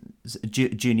a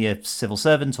junior civil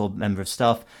servant or member of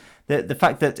staff. The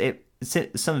fact that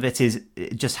some of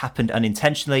it just happened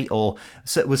unintentionally or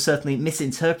was certainly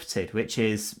misinterpreted, which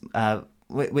is a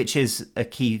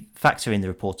key factor in the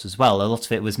report as well. A lot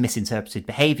of it was misinterpreted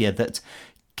behaviour that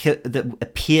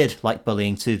appeared like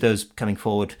bullying to those coming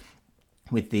forward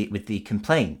with the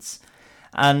complaints.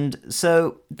 And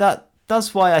so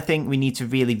that's why I think we need to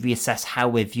really reassess how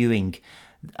we're viewing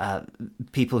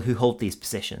people who hold these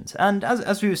positions. And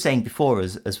as we were saying before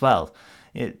as well,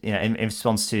 in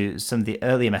response to some of the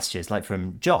earlier messages, like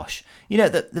from Josh,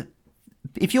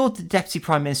 if you're the Deputy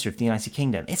Prime Minister of the United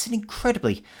Kingdom, it's an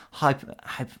incredibly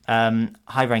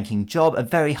high-ranking job, a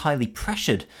very highly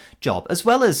pressured job, as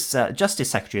well as Justice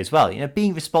Secretary as well.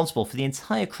 Being responsible for the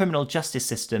entire criminal justice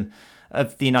system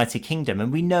of the United Kingdom,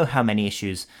 and we know how many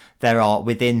issues there are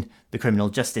within the criminal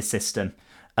justice system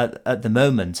at the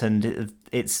moment, and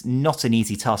it's not an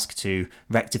easy task to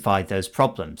rectify those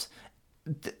problems.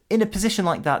 In a position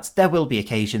like that, there will be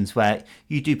occasions where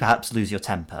you do perhaps lose your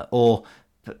temper, or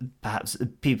perhaps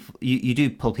you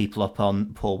do pull people up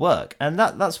on poor work, and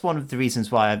that's one of the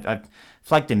reasons why I've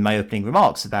flagged in my opening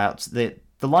remarks about the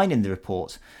line in the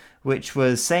report, which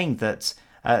was saying that,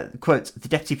 quote, the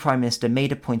Deputy Prime Minister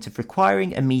made a point of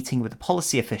requiring a meeting with a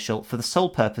policy official for the sole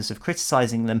purpose of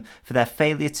criticising them for their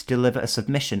failure to deliver a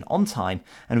submission on time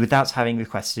and without having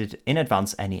requested in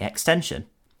advance any extension.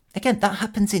 Again, that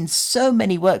happens in so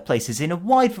many workplaces in a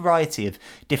wide variety of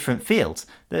different fields.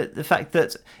 The fact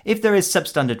that if there is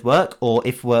substandard work or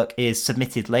if work is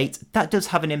submitted late, that does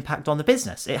have an impact on the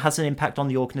business. It has an impact on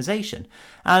the organisation.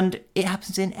 And it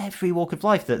happens in every walk of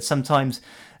life that sometimes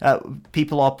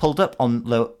people are pulled up on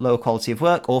lower quality of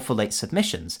work or for late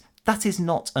submissions. That is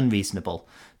not unreasonable.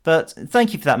 But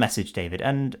thank you for that message, David.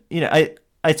 And,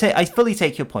 I fully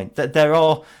take your point that there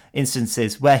are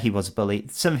instances where he was a bully.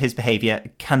 Some of his behaviour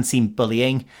can seem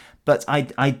bullying, but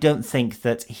I don't think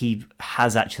that he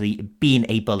has actually been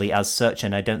a bully as such,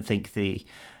 and I don't think the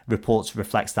report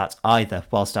reflects that either,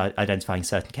 whilst identifying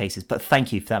certain cases. But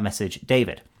thank you for that message,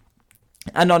 David.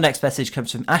 And our next message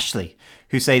comes from Ashley,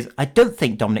 who says, I don't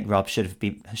think Dominic Raab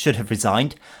should have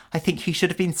resigned. I think he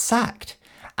should have been sacked.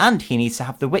 And he needs to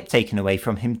have the whip taken away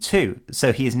from him too,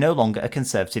 so he is no longer a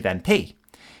Conservative MP.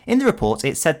 In the report,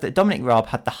 it said that Dominic Raab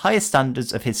had the highest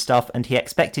standards of his staff and he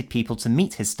expected people to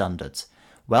meet his standards.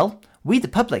 Well, we the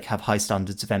public have high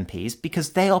standards of MPs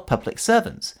because they are public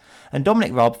servants, and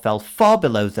Dominic Raab fell far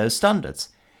below those standards.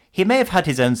 He may have had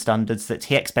his own standards that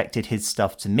he expected his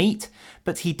staff to meet,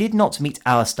 but he did not meet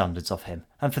our standards of him,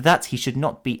 and for that he should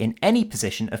not be in any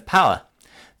position of power.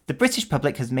 The British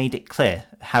public has made it clear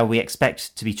how we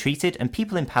expect to be treated, and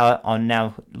people in power are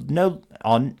no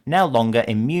longer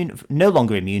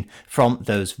immune from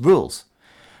those rules.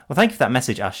 Well, thank you for that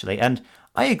message, Ashley, and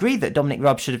I agree that Dominic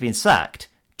Raab should have been sacked,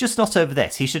 just not over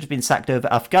this. He should have been sacked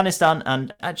over Afghanistan,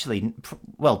 and actually,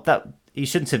 he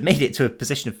shouldn't have made it to a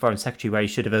position of Foreign Secretary where he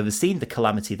should have overseen the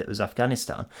calamity that was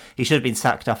Afghanistan. He should have been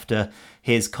sacked after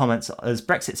his comments as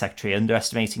Brexit Secretary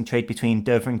underestimating trade between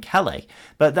Dover and Calais.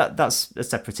 But that's a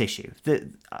separate issue.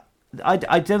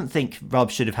 I don't think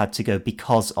Raab should have had to go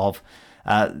because of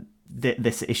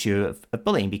this issue of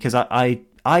bullying, because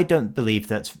I don't believe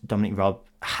that Dominic Raab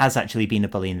has actually been a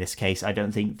bully in this case. I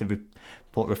don't think the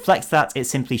report reflects that. It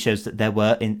simply shows that there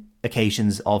were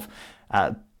occasions of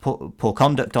poor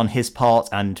conduct on his part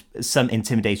and some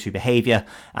intimidatory behaviour,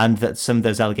 and that some of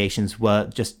those allegations were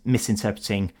just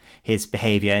misinterpreting his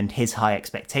behaviour and his high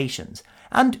expectations.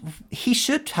 And he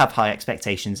should have high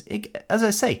expectations. As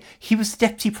I say, he was the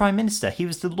Deputy Prime Minister. He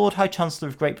was the Lord High Chancellor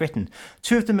of Great Britain,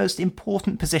 two of the most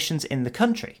important positions in the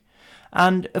country.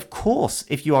 And of course,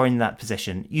 if you are in that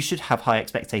position, you should have high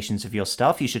expectations of your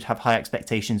staff. You should have high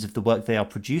expectations of the work they are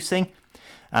producing,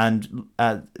 and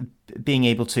being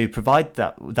able to provide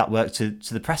that work to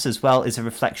the press as well is a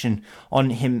reflection on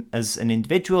him as an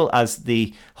individual, as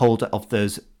the holder of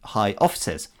those high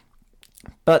offices.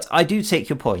 But I do take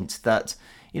your point that,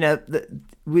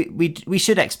 we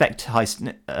should expect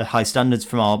high standards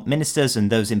from our ministers and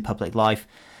those in public life.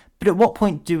 But at what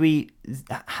point do we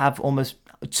have almost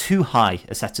too high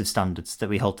a set of standards that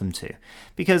we hold them to?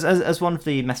 Because as one of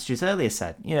the messages earlier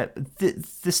said,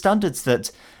 the standards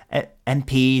that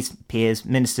MPs, peers,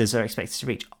 ministers are expected to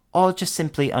reach are just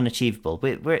simply unachievable.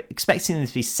 We're expecting them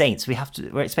to be saints.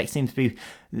 We're expecting them to be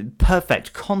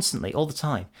perfect constantly, all the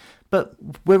time. But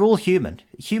we're all human.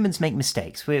 Humans make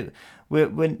mistakes. We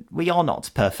are not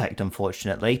perfect,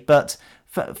 unfortunately. But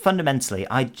fundamentally,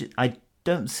 I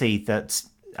don't see that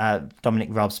Dominic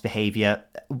Raab's behaviour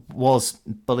was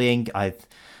bullying. I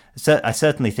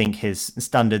certainly think his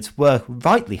standards were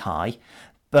rightly high,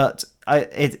 but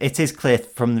it is clear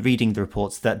from reading the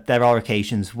reports that there are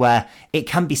occasions where it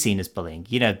can be seen as bullying.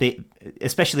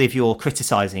 Especially if you're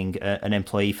criticising an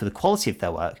employee for the quality of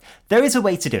their work. There is a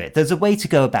way to do it. There's a way to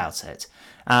go about it.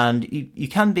 And you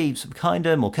can be sort of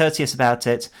kinder, more courteous about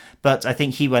it. But I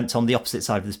think he went on the opposite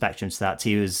side of the spectrum to that.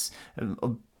 He was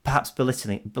perhaps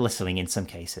belittling in some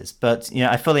cases. But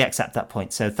I fully accept that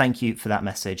point. So thank you for that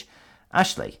message,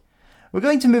 Ashley. We're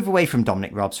going to move away from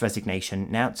Dominic Raab's resignation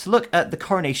now to look at the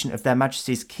coronation of Their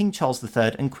Majesties King Charles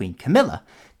III and Queen Camilla,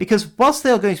 because whilst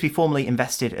they are going to be formally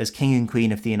invested as King and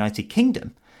Queen of the United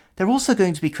Kingdom, they're also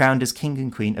going to be crowned as King and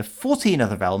Queen of 14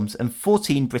 other realms and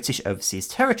 14 British overseas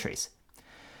territories.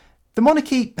 The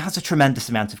monarchy has a tremendous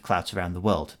amount of clout around the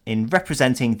world in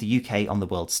representing the UK on the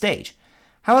world stage.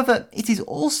 However, it is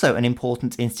also an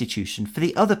important institution for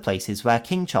the other places where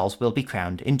King Charles will be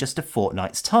crowned in just a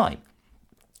fortnight's time.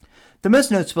 The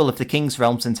most notable of the King's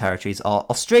realms and territories are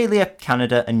Australia,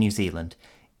 Canada and New Zealand,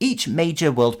 each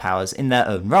major world powers in their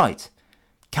own right.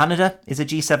 Canada is a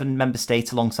G7 member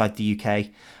state alongside the UK,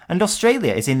 and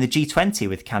Australia is in the G20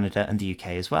 with Canada and the UK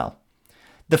as well.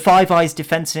 The Five Eyes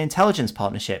Defence and Intelligence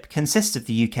Partnership consists of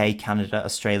the UK, Canada,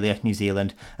 Australia, New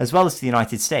Zealand, as well as the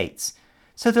United States.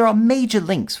 So there are major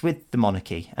links with the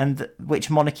monarchy, and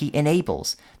which monarchy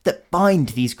enables, that bind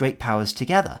these great powers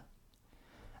together.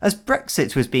 As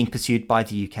Brexit was being pursued by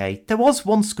the UK, there was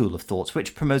one school of thought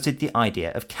which promoted the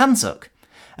idea of CANZUK,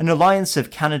 an alliance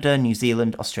of Canada, New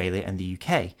Zealand, Australia and the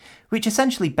UK, which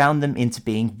essentially bound them into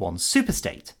being one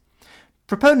superstate.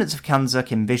 Proponents of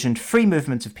CANZUK envisioned free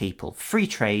movement of people, free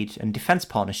trade and defence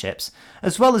partnerships,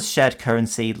 as well as shared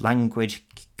currency, language,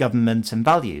 government and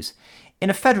values, in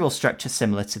a federal structure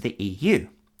similar to the EU.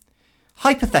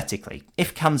 Hypothetically,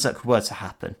 if CANZUK were to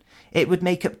happen, it would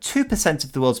make up 2%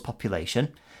 of the world's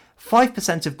population,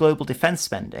 5% of global defence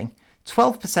spending,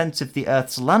 12% of the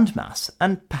Earth's landmass,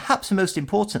 and perhaps most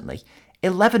importantly,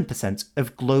 11%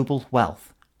 of global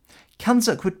wealth.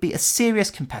 CANZUK would be a serious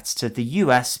competitor to the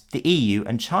US, the EU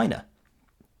and China.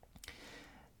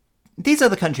 These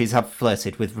other countries have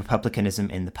flirted with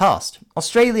republicanism in the past,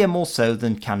 Australia more so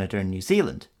than Canada and New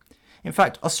Zealand. In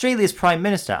fact, Australia's Prime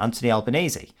Minister, Anthony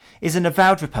Albanese, is an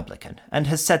avowed Republican and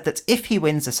has said that if he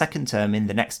wins a second term in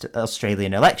the next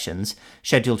Australian elections,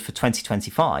 scheduled for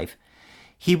 2025,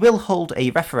 he will hold a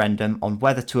referendum on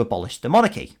whether to abolish the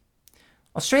monarchy.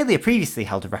 Australia previously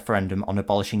held a referendum on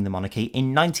abolishing the monarchy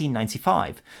in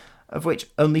 1995, of which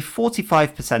only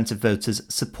 45% of voters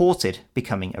supported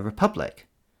becoming a republic.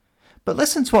 But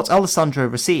listen to what Alessandro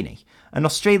Rossini, an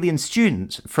Australian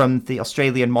student from the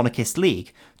Australian Monarchist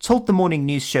League, told the Morning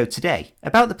News Show Today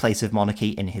about the place of monarchy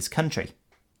in his country.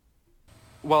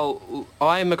 Well,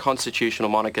 I'm a constitutional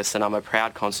monarchist and I'm a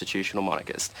proud constitutional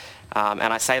monarchist. And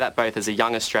I say that both as a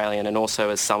young Australian and also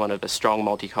as someone of a strong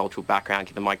multicultural background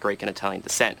given my Greek and Italian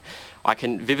descent. I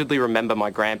can vividly remember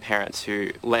my grandparents who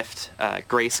left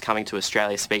Greece coming to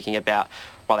Australia speaking about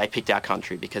why they picked our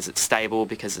country, because it's stable,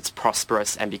 because it's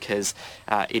prosperous, and because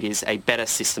it is a better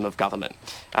system of government.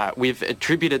 We've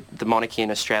attributed the monarchy in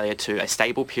Australia to a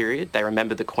stable period. They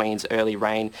remember the Queen's early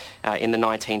reign in the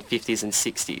 1950s and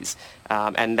 60s.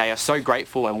 And they are so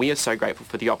grateful, and we are so grateful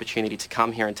for the opportunity to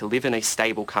come here and to live in a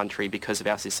stable country because of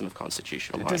our system of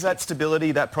constitutional monarchy. Does that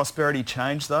stability, that prosperity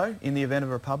change, though, in the event of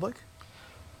a republic?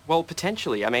 Well,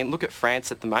 potentially. I mean, look at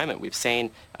France at the moment. We've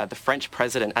seen the French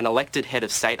president, an elected head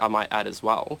of state, I might add as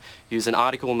well, use an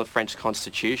article in the French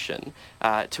constitution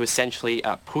to essentially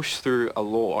push through a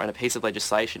law and a piece of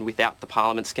legislation without the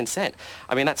parliament's consent.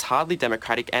 I mean, that's hardly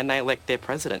democratic, and they elect their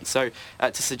president. So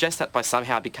to suggest that by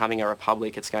somehow becoming a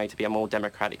republic it's going to be a more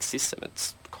democratic system,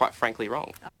 it's quite frankly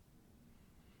wrong.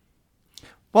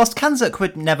 Whilst Kanzuk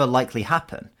would never likely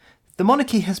happen, the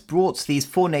monarchy has brought these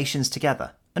four nations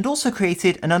together and also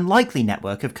created an unlikely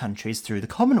network of countries through the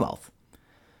Commonwealth.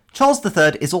 Charles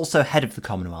III is also head of the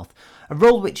Commonwealth, a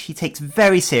role which he takes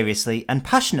very seriously and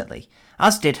passionately,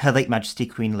 as did Her late Majesty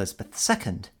Queen Elizabeth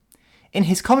II. In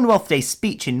his Commonwealth Day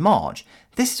speech in March,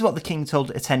 this is what the King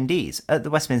told attendees at the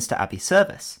Westminster Abbey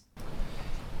service.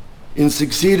 In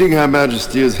succeeding Her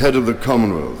Majesty as head of the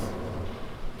Commonwealth,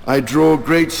 I draw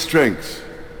great strength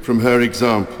from her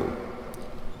example,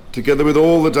 together with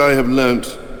all that I have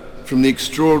learnt from the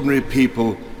extraordinary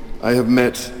people I have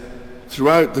met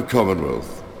throughout the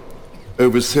Commonwealth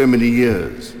over so many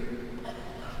years.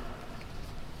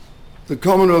 The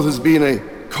Commonwealth has been a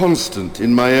constant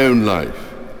in my own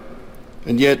life,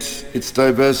 and yet its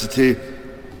diversity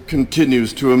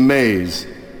continues to amaze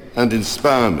and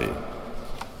inspire me.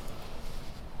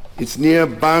 Its near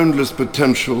boundless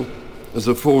potential as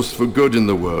a force for good in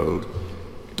the world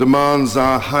demands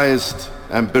our highest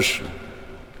ambition.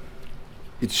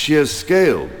 Its sheer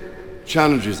scale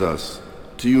challenges us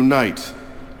to unite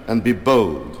and be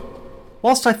bold.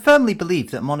 Whilst I firmly believe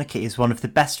that monarchy is one of the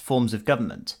best forms of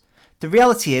government, the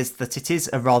reality is that it is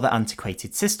a rather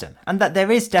antiquated system, and that there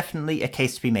is definitely a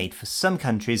case to be made for some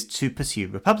countries to pursue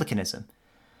republicanism.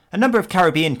 A number of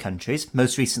Caribbean countries,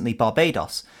 most recently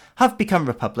Barbados, have become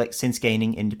republics since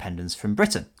gaining independence from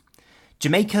Britain.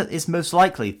 Jamaica is most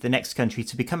likely the next country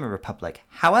to become a republic.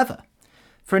 However,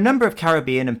 for a number of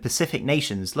Caribbean and Pacific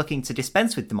nations looking to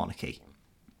dispense with the monarchy,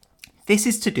 this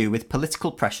is to do with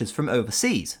political pressures from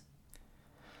overseas.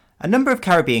 A number of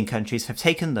Caribbean countries have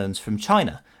taken loans from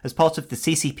China as part of the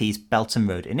CCP's Belt and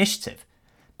Road Initiative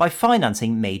by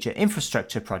financing major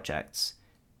infrastructure projects.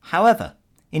 However,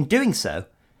 in doing so,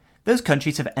 those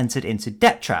countries have entered into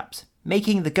debt traps,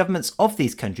 making the governments of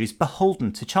these countries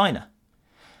beholden to China.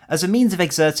 As a means of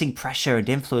exerting pressure and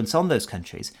influence on those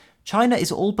countries, China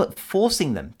is all but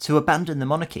forcing them to abandon the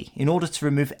monarchy in order to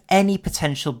remove any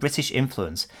potential British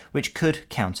influence which could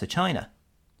counter China.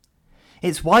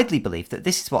 It's widely believed that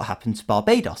this is what happened to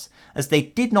Barbados, as they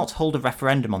did not hold a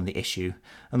referendum on the issue,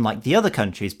 unlike the other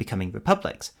countries becoming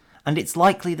republics, and it's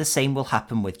likely the same will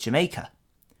happen with Jamaica.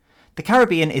 The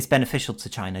Caribbean is beneficial to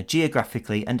China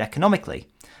geographically and economically,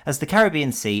 as the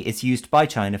Caribbean Sea is used by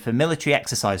China for military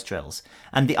exercise drills,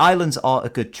 and the islands are a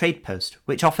good trade post,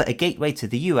 which offer a gateway to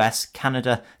the US,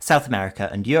 Canada, South America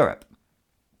and Europe.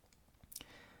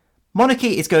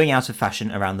 Monarchy is going out of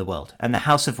fashion around the world, and the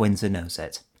House of Windsor knows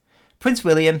it. Prince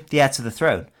William, the heir to the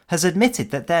throne, has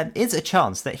admitted that there is a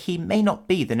chance that he may not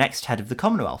be the next head of the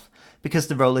Commonwealth, because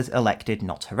the role is elected,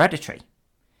 not hereditary.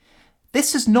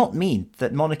 This does not mean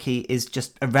that monarchy is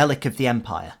just a relic of the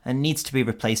empire and needs to be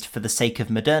replaced for the sake of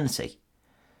modernity.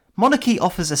 Monarchy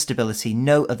offers a stability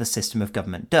no other system of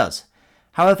government does.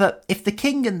 However, if the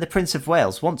King and the Prince of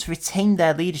Wales want to retain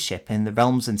their leadership in the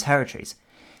realms and territories,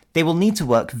 they will need to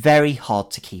work very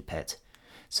hard to keep it.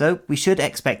 So we should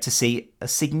expect to see a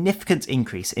significant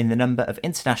increase in the number of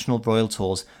international royal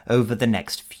tours over the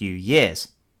next few years.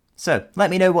 So let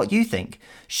me know what you think.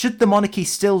 Should the monarchy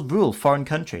still rule foreign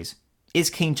countries? Is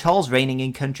King Charles reigning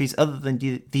in countries other than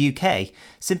the UK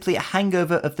simply a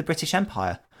hangover of the British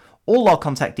Empire? All our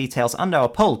contact details and our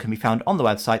poll can be found on the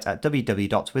website at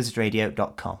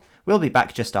www.wizardradio.com. We'll be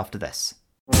back just after this.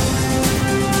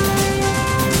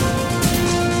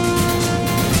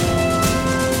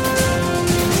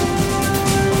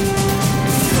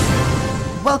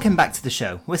 Welcome back to the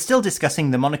show. We're still discussing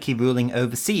the monarchy ruling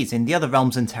overseas in the other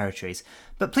realms and territories,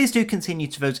 but please do continue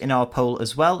to vote in our poll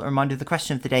as well. A reminder, the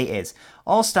question of the day is,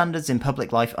 are standards in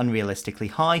public life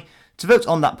unrealistically high? To vote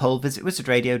on that poll, visit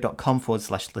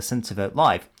wizardradio.com/listen to vote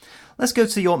live. Let's go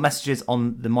to your messages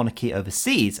on the monarchy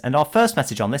overseas, and our first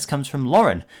message on this comes from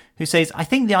Lauren, who says, I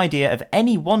think the idea of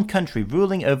any one country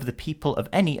ruling over the people of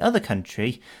any other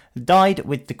country died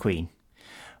with the Queen.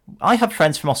 I have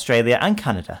friends from Australia and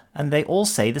Canada, and they all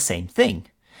say the same thing.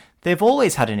 They've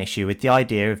always had an issue with the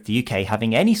idea of the UK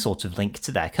having any sort of link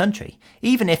to their country,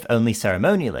 even if only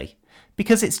ceremonially,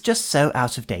 because it's just so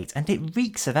out of date and it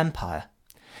reeks of empire.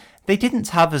 They didn't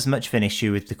have as much of an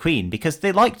issue with the Queen because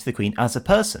they liked the Queen as a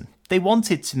person. They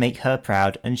wanted to make her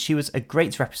proud, and she was a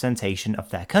great representation of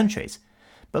their countries.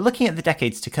 But looking at the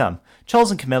decades to come,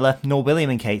 Charles and Camilla, nor William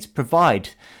and Kate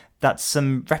provide that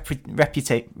some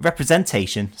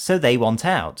representation, so they want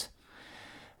out.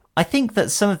 I think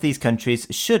that some of these countries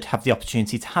should have the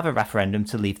opportunity to have a referendum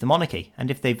to leave the monarchy,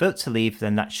 and if they vote to leave,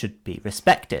 then that should be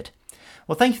respected.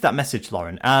 Well, thank you for that message,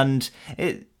 Lauren, and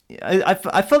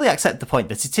I fully accept the point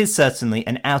that it is certainly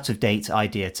an out-of-date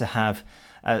idea to have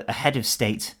a head of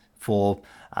state for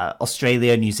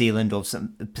Australia, New Zealand, or some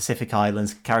Pacific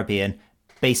Islands, Caribbean,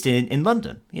 based in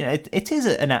London. You know, it is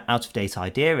an out-of-date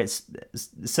idea. It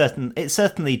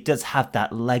certainly does have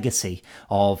that legacy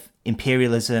of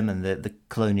imperialism and the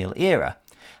colonial era.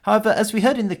 However, as we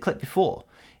heard in the clip before,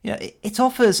 you know, it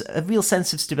offers a real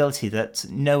sense of stability that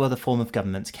no other form of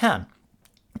government can.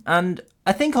 And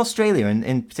I think Australia,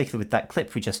 in particular with that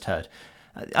clip we just heard,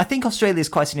 I think Australia is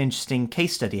quite an interesting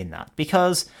case study in that,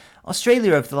 because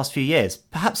Australia over the last few years,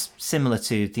 perhaps similar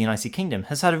to the United Kingdom,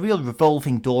 has had a real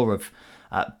revolving door of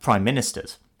prime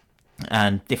ministers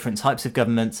and different types of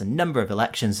governments. A number of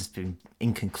elections has been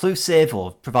inconclusive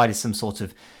or provided some sort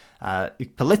of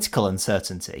political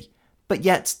uncertainty. But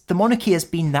yet the monarchy has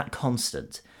been that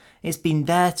constant. It's been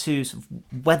there to sort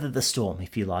of weather the storm,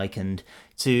 if you like, and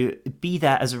to be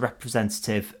there as a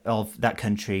representative of that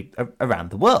country around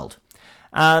the world.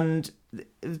 And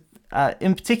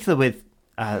in particular with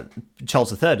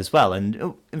Charles III as well,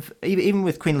 and even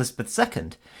with Queen Elizabeth II,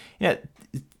 you know,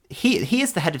 he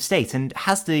is the head of state and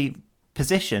has the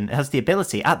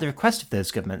ability, at the request of those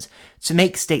governments, to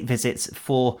make state visits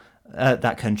for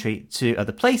that country to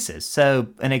other places. So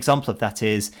an example of that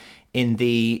is in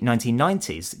the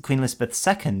 1990s, Queen Elizabeth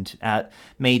II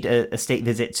made a state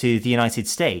visit to the United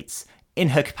States in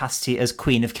her capacity as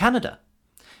Queen of Canada.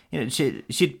 You know,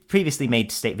 she'd previously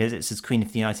made state visits as Queen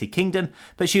of the United Kingdom,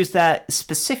 but she was there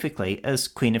specifically as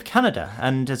Queen of Canada.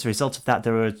 And as a result of that,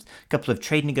 there were a couple of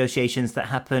trade negotiations that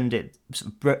happened. It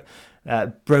sort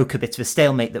of broke a bit of a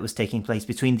stalemate that was taking place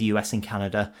between the US and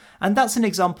Canada. And that's an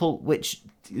example which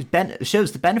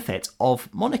shows the benefit of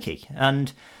monarchy.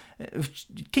 And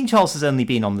King Charles has only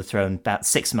been on the throne about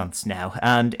 6 months now,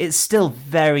 and it's still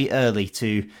very early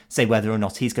to say whether or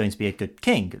not he's going to be a good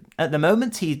king. At the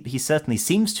moment, he certainly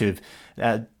seems to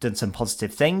have done some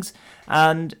positive things,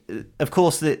 and of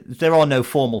course there are no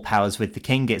formal powers with the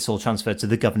king. It's all transferred to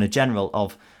the Governor-General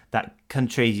of that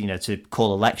country, you know, to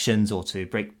call elections or to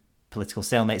break political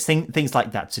stalemates, things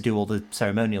like that, to do all the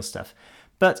ceremonial stuff.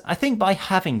 But I think by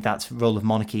having that role of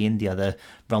monarchy in the other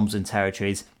realms and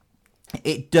territories,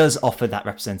 it does offer that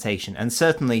representation, and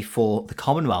certainly for the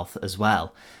Commonwealth as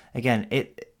well. Again,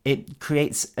 it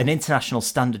creates an international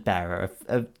standard bearer,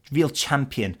 a real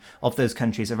champion of those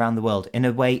countries around the world in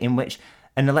a way in which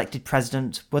an elected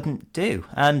president wouldn't do.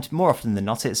 And more often than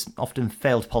not, it's often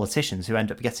failed politicians who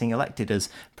end up getting elected as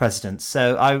presidents.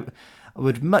 So I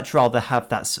would much rather have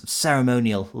that sort of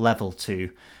ceremonial level to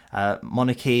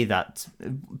monarchy, that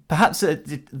perhaps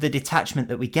the detachment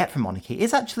that we get from monarchy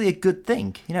is actually a good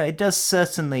thing. You know, it does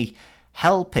certainly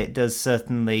help, it does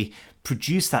certainly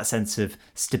produce that sense of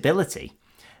stability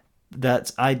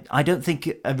that I don't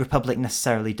think a republic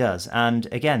necessarily does. And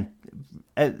again,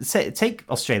 take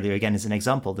Australia again as an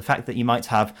example. The fact that you might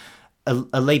have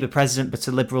a Labour president but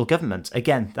a Liberal government,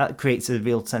 again, that creates a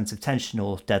real sense of tension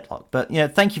or deadlock. But, you know,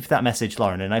 thank you for that message,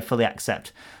 Lauren, and I fully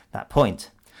accept that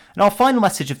point. And our final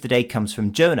message of the day comes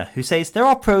from Jonah, who says, there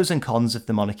are pros and cons of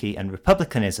the monarchy and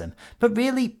republicanism, but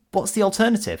really, what's the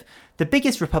alternative? The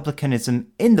biggest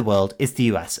republicanism in the world is the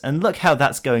US, and look how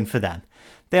that's going for them.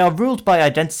 They are ruled by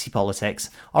identity politics,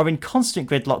 are in constant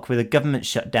gridlock with a government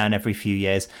shutdown every few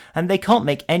years, and they can't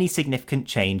make any significant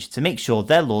change to make sure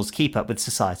their laws keep up with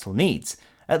societal needs.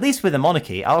 At least with a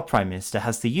monarchy, our Prime Minister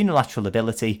has the unilateral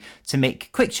ability to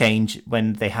make quick change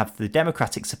when they have the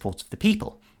democratic support of the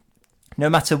people. No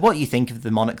matter what you think of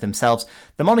the monarch themselves,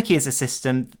 the monarchy as a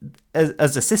system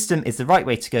is the right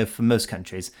way to go for most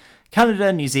countries.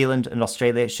 Canada, New Zealand and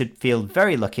Australia should feel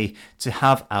very lucky to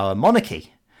have our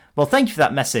monarchy. Well, thank you for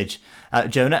that message,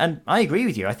 Jonah, and I agree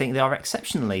with you. I think they are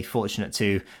exceptionally fortunate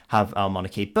to have our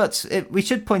monarchy, but we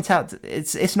should point out that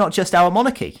it's not just our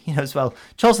monarchy, as well.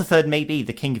 Charles III may be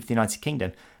the King of the United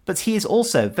Kingdom, but he is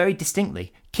also very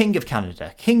distinctly King of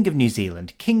Canada, King of New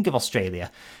Zealand, King of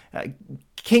Australia,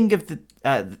 King of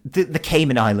the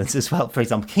Cayman Islands as well, for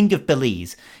example, King of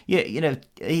Belize.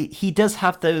 He does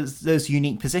have those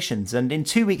unique positions, and in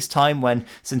 2 weeks' time, when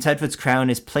St Edward's crown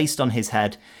is placed on his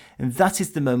head, that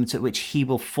is the moment at which he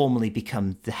will formally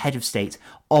become the head of state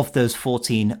of those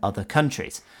 14 other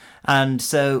countries. And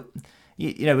so,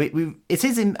 it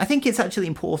is. I think it's actually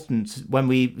important when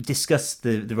we discuss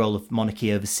the role of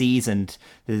monarchy overseas and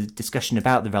the discussion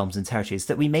about the realms and territories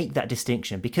that we make that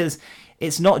distinction, because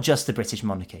it's not just the British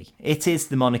monarchy. It is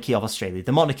the monarchy of Australia,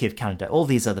 the monarchy of Canada, all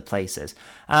these other places.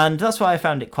 And that's why I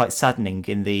found it quite saddening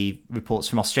in the reports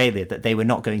from Australia that they were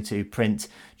not going to print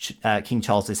King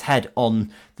Charles's head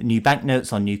on the new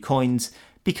banknotes, on new coins,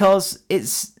 because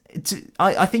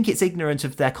I think it's ignorant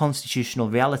of their constitutional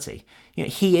reality.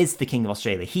 He is the King of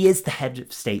Australia. He is the head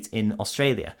of state in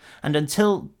Australia. And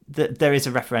until there is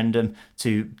a referendum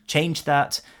to change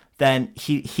that, then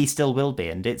he still will be.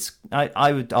 And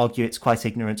I would argue it's quite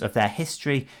ignorant of their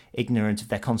history, ignorant of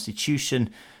their constitution,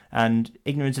 and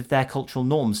ignorant of their cultural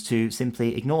norms to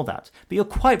simply ignore that. But you're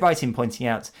quite right in pointing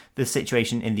out the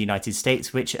situation in the United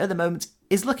States, which at the moment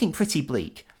is looking pretty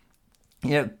bleak.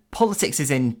 Politics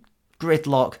is in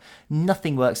gridlock,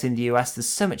 nothing works in the US, there's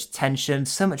so much tension,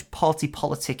 so much party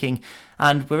politicking,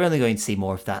 and we're only going to see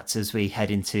more of that as we head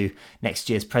into next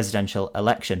year's presidential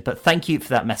election. But thank you for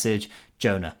that message,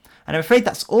 Jonah. And I'm afraid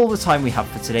that's all the time we have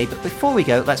for today, but before we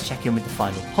go, let's check in with the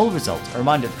final poll result. A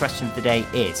reminder, the question of the day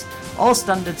is, are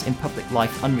standards in public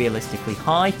life unrealistically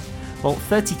high? Well,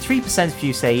 33% of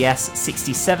you say yes,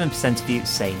 67% of you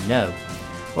say no.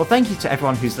 Well, thank you to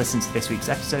everyone who's listened to this week's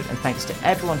episode, and thanks to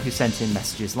everyone who sent in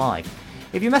messages live.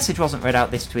 If your message wasn't read out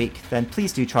this week, then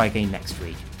please do try again next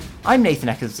week. I'm Nathan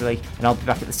Eckersley, and I'll be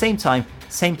back at the same time,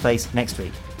 same place next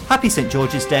week. Happy St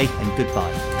George's Day, and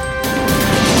goodbye.